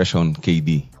lot of pressure on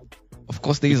KD. Of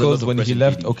course, there is a lot of pressure. Because when he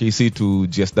left OKC to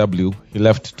GSW, he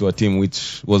left to a team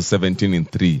which was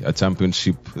 17-3, a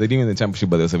championship. They didn't win the championship,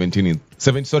 but they were 73-9.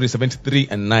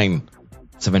 73-9.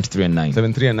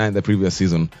 73-9 the previous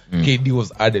season. KD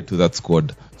was added to that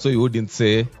squad, so you wouldn't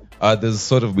say there's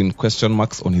sort of been question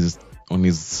marks on his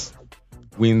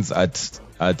wins at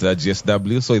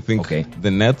GSW. So I think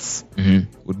the Nets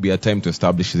would be a time to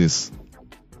establish this.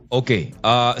 Okay.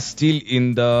 Still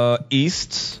in the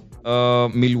East.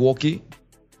 Milwaukee.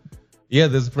 Yeah,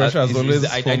 there's pressure as always.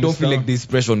 I don't feel like there's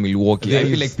pressure on Milwaukee. I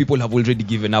feel like people have already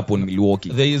given up on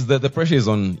Milwaukee. There is the pressure is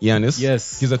on Giannis.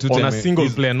 Yes, he's a two-time on a single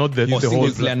player, not the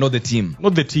whole player, not the team.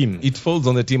 Not the team. It falls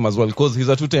on the team as well because he's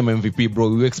a two-time MVP, bro.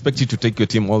 We expect you to take your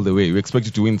team all the way. We expect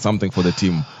you to win something for the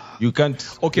team. You can't.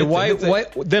 Okay, why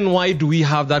do we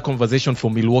have that conversation for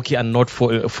Milwaukee and not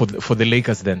for the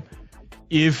Lakers then?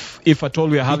 If at all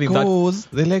we are having because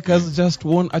the Lakers just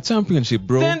won a championship,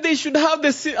 bro. Then they should have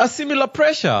a similar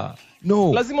pressure.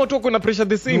 No. Lazima utoke na pressure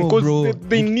the same because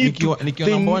they need to. Nikiwa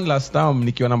number 1 last time,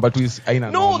 nikiwa number 2 is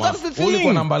aina noma. No, that's the thing.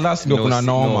 Ulikuwa number last ndio kuna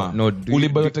noma.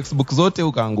 Ulibuy textbook zote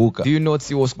ukaanguka. Do you not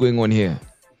see what's going on here?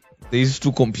 There is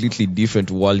two completely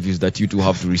different worldviews that you two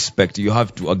have to respect. You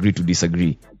have to agree to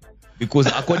disagree. Because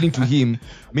according to him,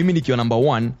 mimi nikiwa number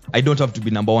 1, I don't have to be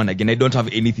number 1 again. I don't have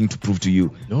anything to prove to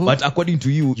you. No. But according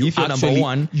to you, if you're number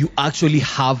 1, you actually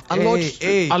have a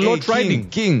lot riding.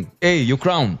 King, hey, your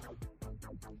crown.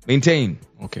 Maintain.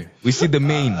 Okay. We see the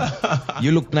mane.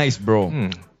 You look nice, bro.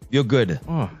 You're good.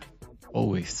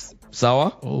 Always.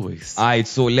 Sawa? Always. All right,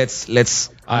 so let's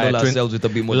handle ourselves with a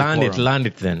bit more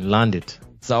decorum. Land it.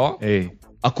 Sawa? Hey.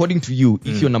 According to you,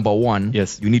 if you're number 1,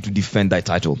 yes, you need to defend that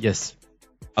title. Yes.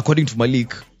 According to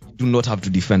Malik, you do not have to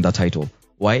defend that title.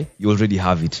 Why? You already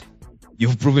have it.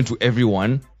 You've proven to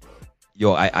everyone,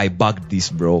 I bagged this,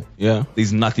 bro. Yeah.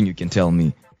 There's nothing you can tell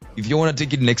me. If you want to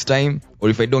take it next time, or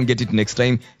if I don't get it next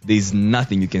time, there's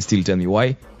nothing you can still tell me.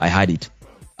 Why? I had it.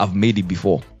 I've made it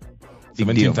before.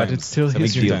 17 times. But it's still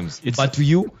history. But to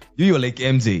you're like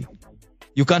MJ.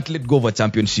 You can't let go of a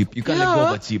championship. You can't let go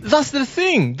of a chip. That's the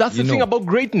thing. That's the thing about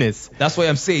greatness. That's why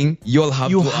I'm saying you'll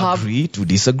have to agree to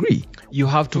disagree. You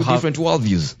have to have different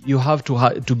worldviews. You have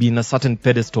to be in a certain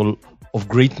pedestal of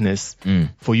greatness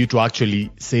for you to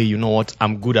actually say, you know what,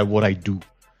 I'm good at what I do.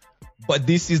 But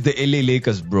this is the LA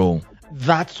Lakers, bro.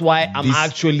 That's why I'm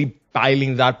actually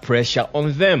piling that pressure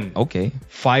on them. Okay.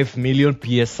 5 million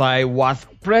PSI worth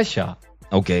pressure.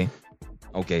 Okay.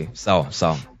 So.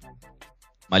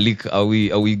 Malik, are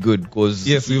we good? Because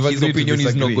yes, his opinion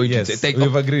is not going to take.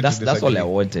 We've agreed. That's all I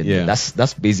wanted. Yeah.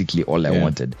 That's basically all I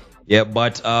wanted. Yeah,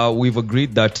 but we've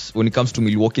agreed that when it comes to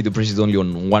Milwaukee, the pressure is only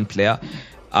on one player.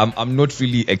 I'm not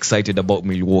really excited about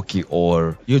Milwaukee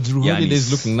or Jrue Holiday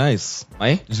is looking nice.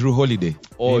 Jrue Holiday.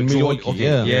 Oh, Milwaukee.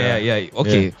 Okay. Yeah.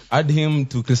 Okay. Yeah. Add him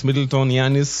to Chris Middleton,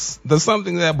 Giannis. There's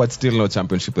something there, but still no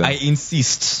championship there. I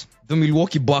insist. The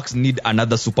Milwaukee Bucks need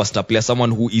another superstar player,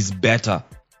 someone who is better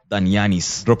than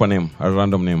Giannis. Drop a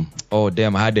random name. Oh,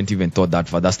 damn. I hadn't even thought that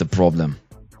far. That's the problem.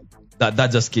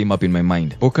 That just came up in my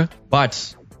mind. Booker?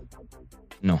 But,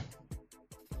 no.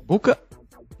 Booker?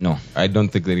 No. I don't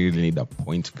think they really need a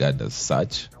point guard as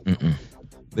such. Mm-mm.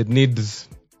 They need,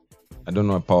 I don't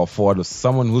know, a power forward or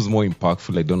someone who's more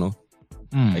impactful. I don't know.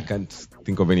 I can't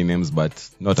think of any names, but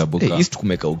not a Booker. East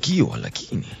kumeka ukiwa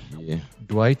lakini. Yeah.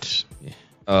 Dwight? Yeah.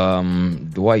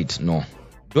 Dwight, no.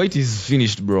 Dwight is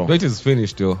finished, bro. Dwight is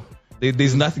finished, yo.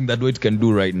 There's nothing that Dwight can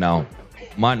do right now.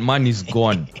 Man is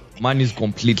gone. Man is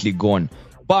completely gone.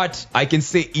 But I can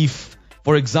say if,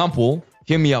 for example,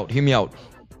 hear me out.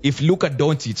 If Luka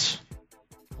Doncic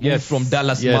moved from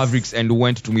Dallas Mavericks and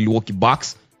went to Milwaukee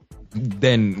Bucks,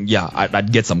 then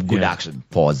I'd get some good action.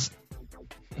 Pause.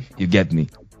 You get me?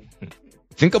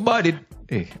 Think about it.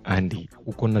 Hey, Andy,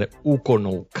 uko na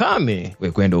ukame.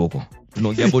 We kwenda huko.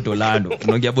 Tunaongea boto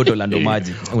Orlando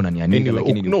maji. Unanianika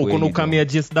lakini no, uko na ukame ya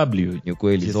GSW. Ni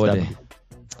kweli zote.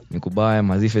 Ni kubaya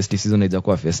mazi festive season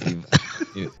haijakuwa festive.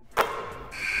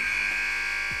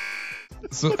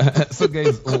 So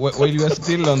guys, while you're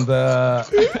still on the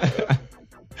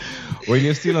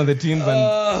teams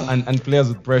and players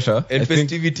with pressure and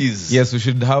festivities, yes, we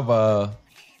should have a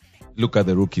look at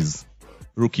the rookies.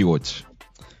 Rookie watch.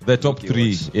 The top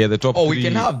three. Watch. Yeah, the top Oh, three. we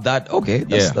can have that. Okay,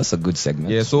 that's a good segment.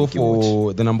 Yeah, so Rookie for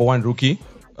watch. the number one rookie,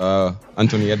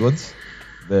 Anthony Edwards,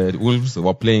 the Wolves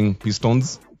were playing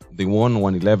Pistons. They won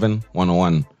 111,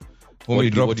 101. What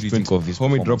did you think of his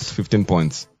Homie performance? dropped 15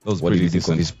 points. That was What do pretty you think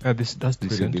of decent. his? That's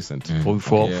Pretty decent. decent.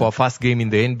 For a first game in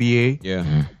the NBA.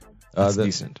 Yeah. That's The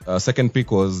decent. second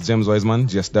pick was James Wiseman,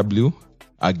 GSW.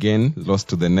 Again, lost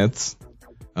to the Nets.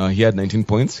 He had 19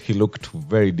 points. He looked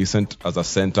very decent as a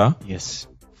center Yes.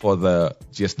 for the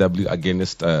GSW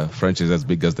against franchises as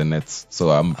big as the Nets. So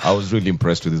I was really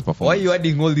impressed with his Why are performance. you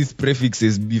adding all these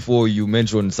prefixes before you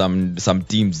mention some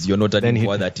teams? You're not adding Then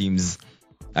for other teams.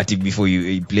 I think before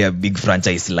you play a big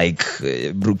franchise like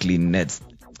Brooklyn Nets.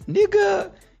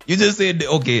 Nigga, you just said,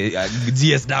 okay,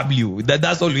 GSW.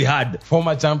 That's all we had.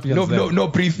 Former champions. No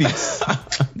prefix.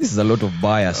 This is a lot of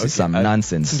bias. It's some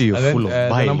nonsense. You're And then, full of the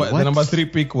bile. number three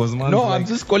pick was man. No, I'm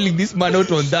just calling this man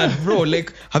out on that, bro.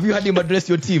 Like, have you had him address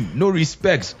your team? No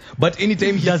respect. But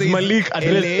anytime he Does says Malik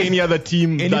address LA, any other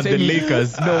team than anytime the he-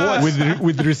 Lakers No, what?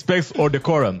 with respect or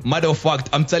decorum? Matter of fact,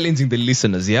 I'm challenging the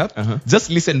listeners, yeah? Just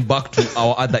listen back to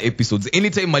our other episodes.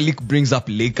 Anytime Malik brings up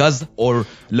Lakers or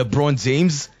LeBron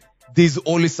James, there's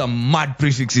always some mad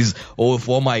prefixes. Oh,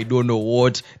 former I don't know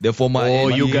what. The former Oh,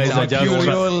 you NBA guys are champion.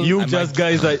 just you I'm guys a-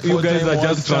 guys are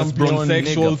just champion,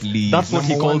 transsexuals. nigga, please. That's what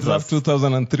he Number one calls draft us.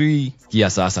 2003.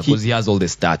 Yes, because he has all the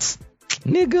stats.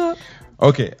 Nigga.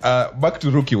 Okay, back to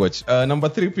rookie watch. Number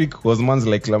three pick was man's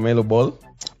like LaMelo Ball.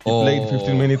 He played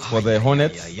 15 minutes for the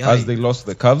Hornets as they lost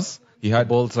the Cavs. He had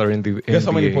Balls are in the guess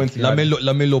how many NBA. points he had?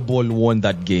 LaMelo Ball won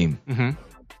that game.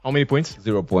 How many points?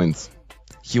 0 points.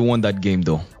 He won that game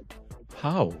though.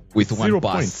 How? With one 0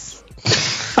 pass. points.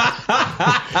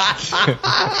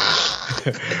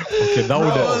 Okay,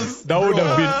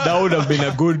 that would have been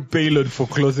a good payload for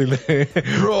closing.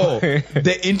 Bro,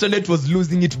 the internet was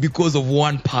losing it because of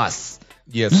one pass.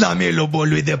 Yes. LaMelo Ball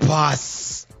with the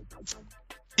pass.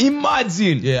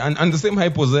 Imagine. Yeah, and the same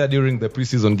hype was there during the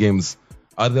preseason games.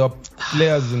 There were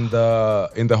players in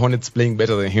the Hornets playing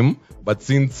better than him, but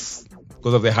since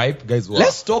because of the hype, guys were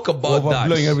Let's talk about that.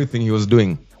 overblowing everything he was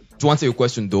doing. To answer your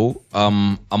question though,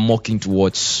 I'm more keen to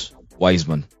watch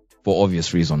Wiseman for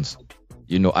obvious reasons.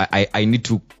 You know, I need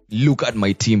to look at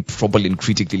my team properly and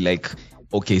critically, like,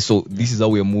 okay, so this is how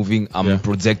we're moving. I'm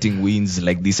projecting wins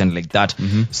like this and like that.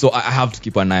 So I have to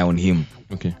keep an eye on him.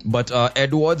 Okay. But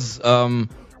Edwards,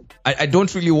 I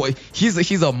don't really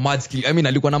he's a mad skill. I mean,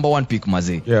 alikuwa number one pick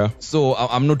maze. Yeah. So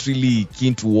I'm not really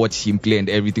keen to watch him play and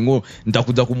everything. Oh,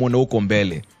 nitakuja kumwona huko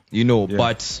mbele. You know,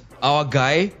 but our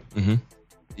guy,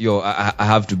 I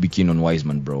have to be keen on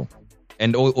Wiseman, bro.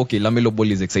 And okay, LaMelo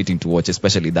Ball is exciting to watch,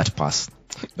 especially that pass.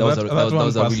 That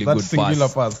was a really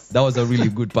good pass. That was a really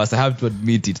good pass. I have to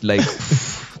admit it. Like,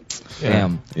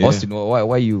 damn, Yeah. Austin,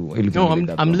 why you looking No, like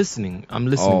that, I'm bro? listening. I'm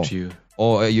listening to you.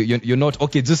 Oh, you're not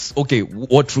okay. Just okay.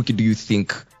 What rookie do you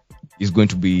think is going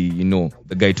to be,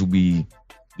 the guy to be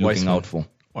looking Wiseman. out for?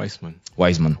 Wiseman.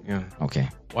 Wiseman. Yeah. Okay.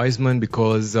 Wiseman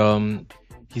because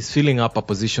he's filling up a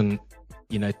position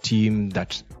in a team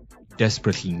that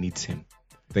desperately needs him.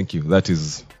 Thank you. That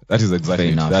is exactly Fair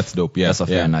it. enough. That's dope. Yeah, That's a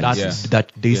fair analysis.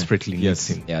 That desperately Yes.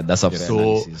 needs him. Yeah, that's a fair So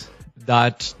analysis.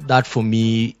 that for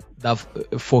me,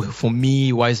 for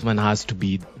me, Wiseman has to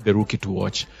be the rookie to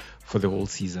watch for the whole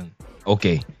season.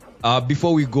 Okay.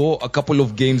 Before we go, a couple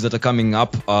of games that are coming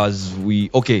up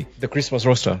The Christmas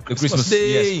roster. the Christmas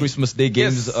Day. Christmas Day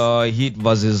games. Yes. Heat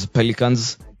versus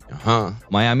Pelicans.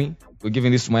 Miami. We're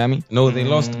giving this to Miami. No, they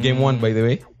lost game one, by the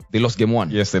way. They lost game one.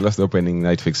 Yes, they lost the opening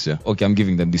night fixture. Okay, I'm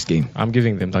giving them this game. I'm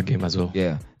giving them that game as well.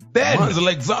 Yeah. Then Man's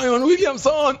like Zion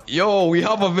Williamson. Yo, we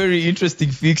have a very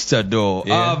interesting fixture though.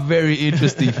 Yeah. A very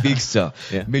interesting fixture.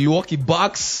 Yeah. Milwaukee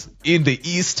Bucks in the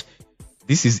East.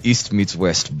 This is East meets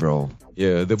West, bro.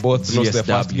 Yeah, they both lost their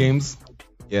first GSW. games.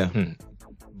 Yeah.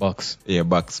 Bucks. Yeah,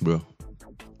 Bucks, bro.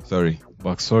 Sorry.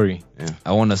 Bucks. Sorry.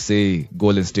 I want to say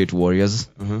Golden State Warriors.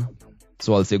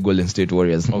 So I'll say Golden State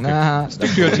Warriors. Okay. Nah, stick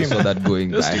to your team. So that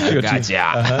going. Just stick to your team.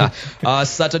 Gotcha.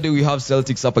 Saturday we have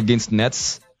Celtics up against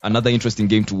Nets. Another interesting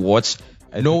game to watch.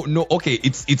 No. Okay,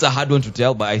 it's a hard one to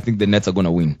tell, but I think the Nets are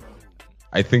gonna win.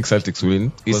 I think Celtics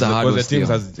win. It's a hard one the team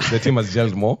still. the team has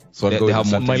gelled more. So I'll They go with have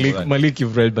the more Celtics. Malik,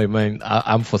 you've read my mind.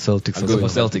 I'm for Celtics. I'm as going well.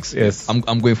 for Celtics. Yes.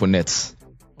 I'm going for Nets.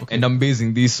 Okay. And I'm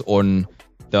basing this on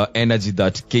the energy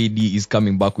that KD is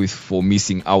coming back with for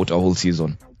missing out a whole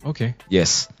season. Okay.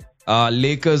 Yes.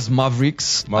 Lakers,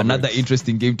 Mavericks. Another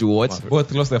interesting game to watch.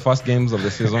 Both lost their first games of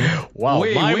the season. Wow.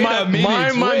 Wait my a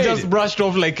minute, man wait. just brushed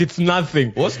off like it's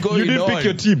nothing. What's going You didn't on? pick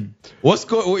your team. What's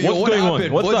going on?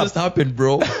 happened? What's what up? just happened,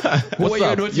 bro? What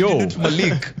up? did you do to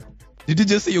Malik? Did you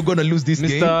just say you're gonna lose this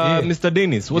game? Mr.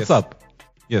 Dennis, what's Yes. up?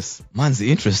 Yes. Man's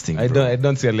interesting. I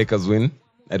don't see a Lakers win.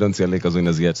 I don't see a Lakers win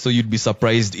as yet. So you'd be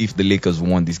surprised if the Lakers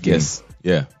won this game? Yes.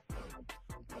 Yeah.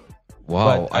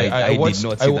 Wow. But I watched, did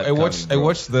not see that I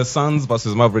watched the Suns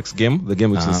versus Mavericks game, the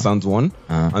game which the Suns won,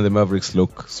 and the Mavericks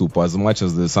look super. As much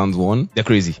as the Suns won, they're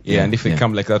crazy. Yeah, and if they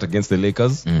come like that against the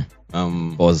Lakers,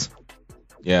 pause.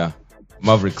 Yeah,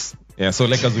 Mavericks. Yeah, so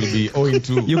Lakers will be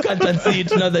 0-2. You can't unsee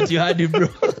it now that you had it, bro.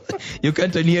 You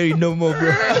can't unhear it no more,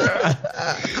 bro.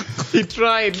 He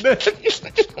tried.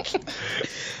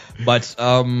 But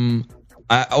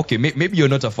okay, maybe you're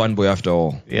not a fanboy after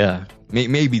all. Yeah.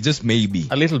 Maybe, just maybe.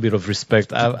 A little bit of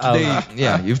respect.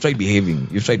 Yeah, you've tried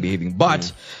behaving.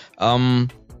 But I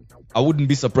wouldn't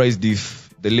be surprised if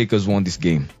the Lakers won this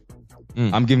game.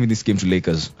 I'm giving this game to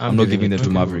Lakers. I'm not giving it to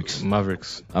Mavericks.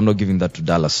 I'm not giving that to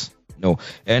Dallas. No.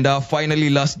 And finally,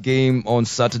 last game on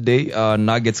Saturday,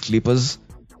 Nuggets Clippers.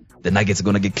 The Nuggets are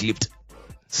gonna get clipped.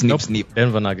 Snip.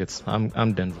 Denver Nuggets.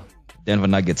 I'm Denver. Denver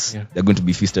Nuggets. Yeah. They're going to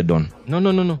be feasted on.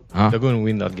 No. Huh? They're going to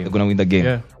win that game. They're going to win the game.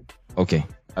 Yeah. Okay.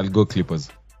 I'll go Clippers.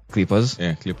 Clippers?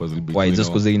 Yeah, Clippers will be. Why? Just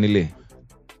because they're in LA?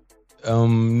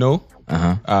 No.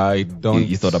 I don't.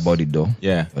 You thought about it though?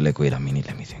 Yeah. You're like, wait a minute,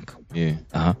 let me think. Yeah.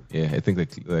 Yeah, I think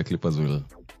the Clippers will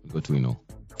go to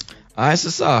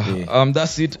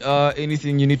That's it.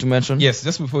 Anything you need to mention? Yes,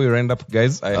 just before we round up,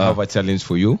 guys, I have a challenge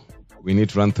for you. We need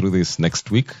to run through this next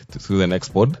week, through the next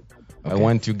pod. Okay. I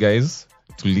want you guys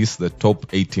to list the top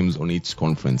 8 teams on each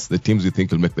conference, the teams you think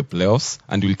will make the playoffs,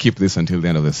 and we'll keep this until the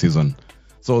end of the season.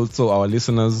 So also our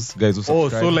listeners, guys who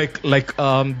subscribe. So like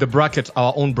the bracket,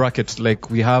 our own bracket, like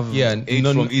we have 8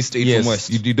 from East, 8 from West.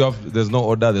 You do have, there's no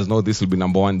order, there's no this will be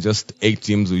number 1, just 8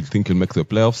 teams we think will make the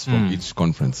playoffs from each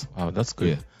conference. Wow, that's good.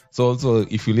 Yeah. So also,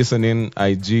 if you listen in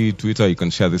IG, Twitter, you can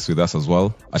share this with us as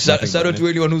well. Shout out to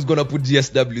anyone who's gonna put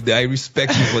GSW there. I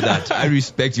respect you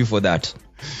for that.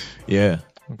 Yeah.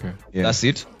 Okay. Yeah. That's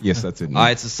it? Yes, that's it. All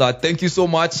right, so thank you so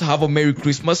much. Have a Merry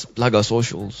Christmas. Plug our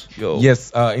socials. Yo.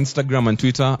 Yes, Instagram and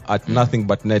Twitter at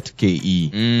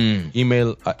nothingbutnetke.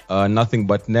 Email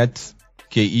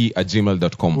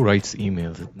nothingbutnetke@gmail.com. Who writes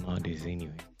emails nowadays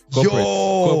anyway?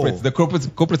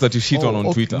 Corporates that you shit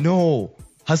on Twitter. No.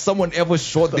 Has someone ever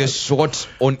shot their shot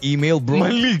on email, bro?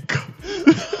 Malik.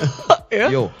 Yeah?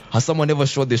 Yo, has someone ever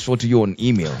shot their shot to you on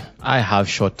email? I have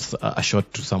shot a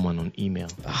shot to someone on email.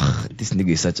 This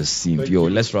nigga is such a simp. Yo,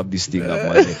 let's wrap this thing up,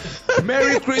 man.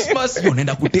 Merry Christmas. Yo,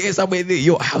 nenda kutesa by the.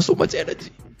 Yo, I have so much energy.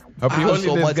 Happy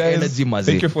holidays, guys. Energy,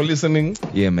 thank you for listening.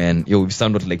 Yeah, man. Yo, we've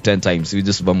sounded like 10 times. We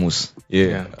just vamos.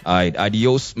 Yeah. Alright,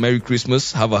 adios. Merry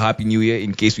Christmas. Have a happy new year.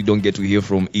 In case we don't get to hear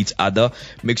from each other,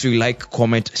 make sure you like,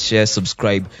 comment, share,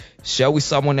 subscribe. Share with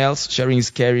someone else. Sharing is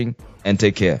caring. And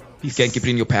take care. You can't keep it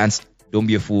in your pants. Don't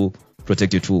be a fool.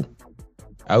 Protect your tool.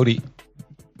 Howdy.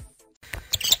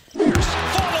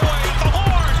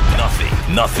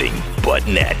 Nothing but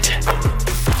net.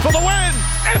 For the win.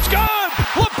 It's gone.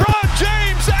 LeBron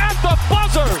James at the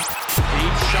buzzer.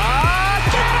 Deep shot.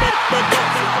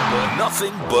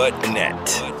 Nothing but net.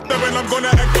 Then I'm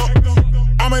gonna echo.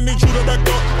 I'ma need you to back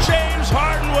up. James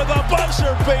Harden with a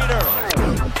buzzer beater.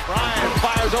 Bryant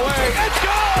fires away. It's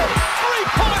gone.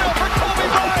 3-pointer for Kobe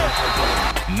Bryant.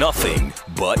 Nothing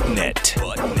but net.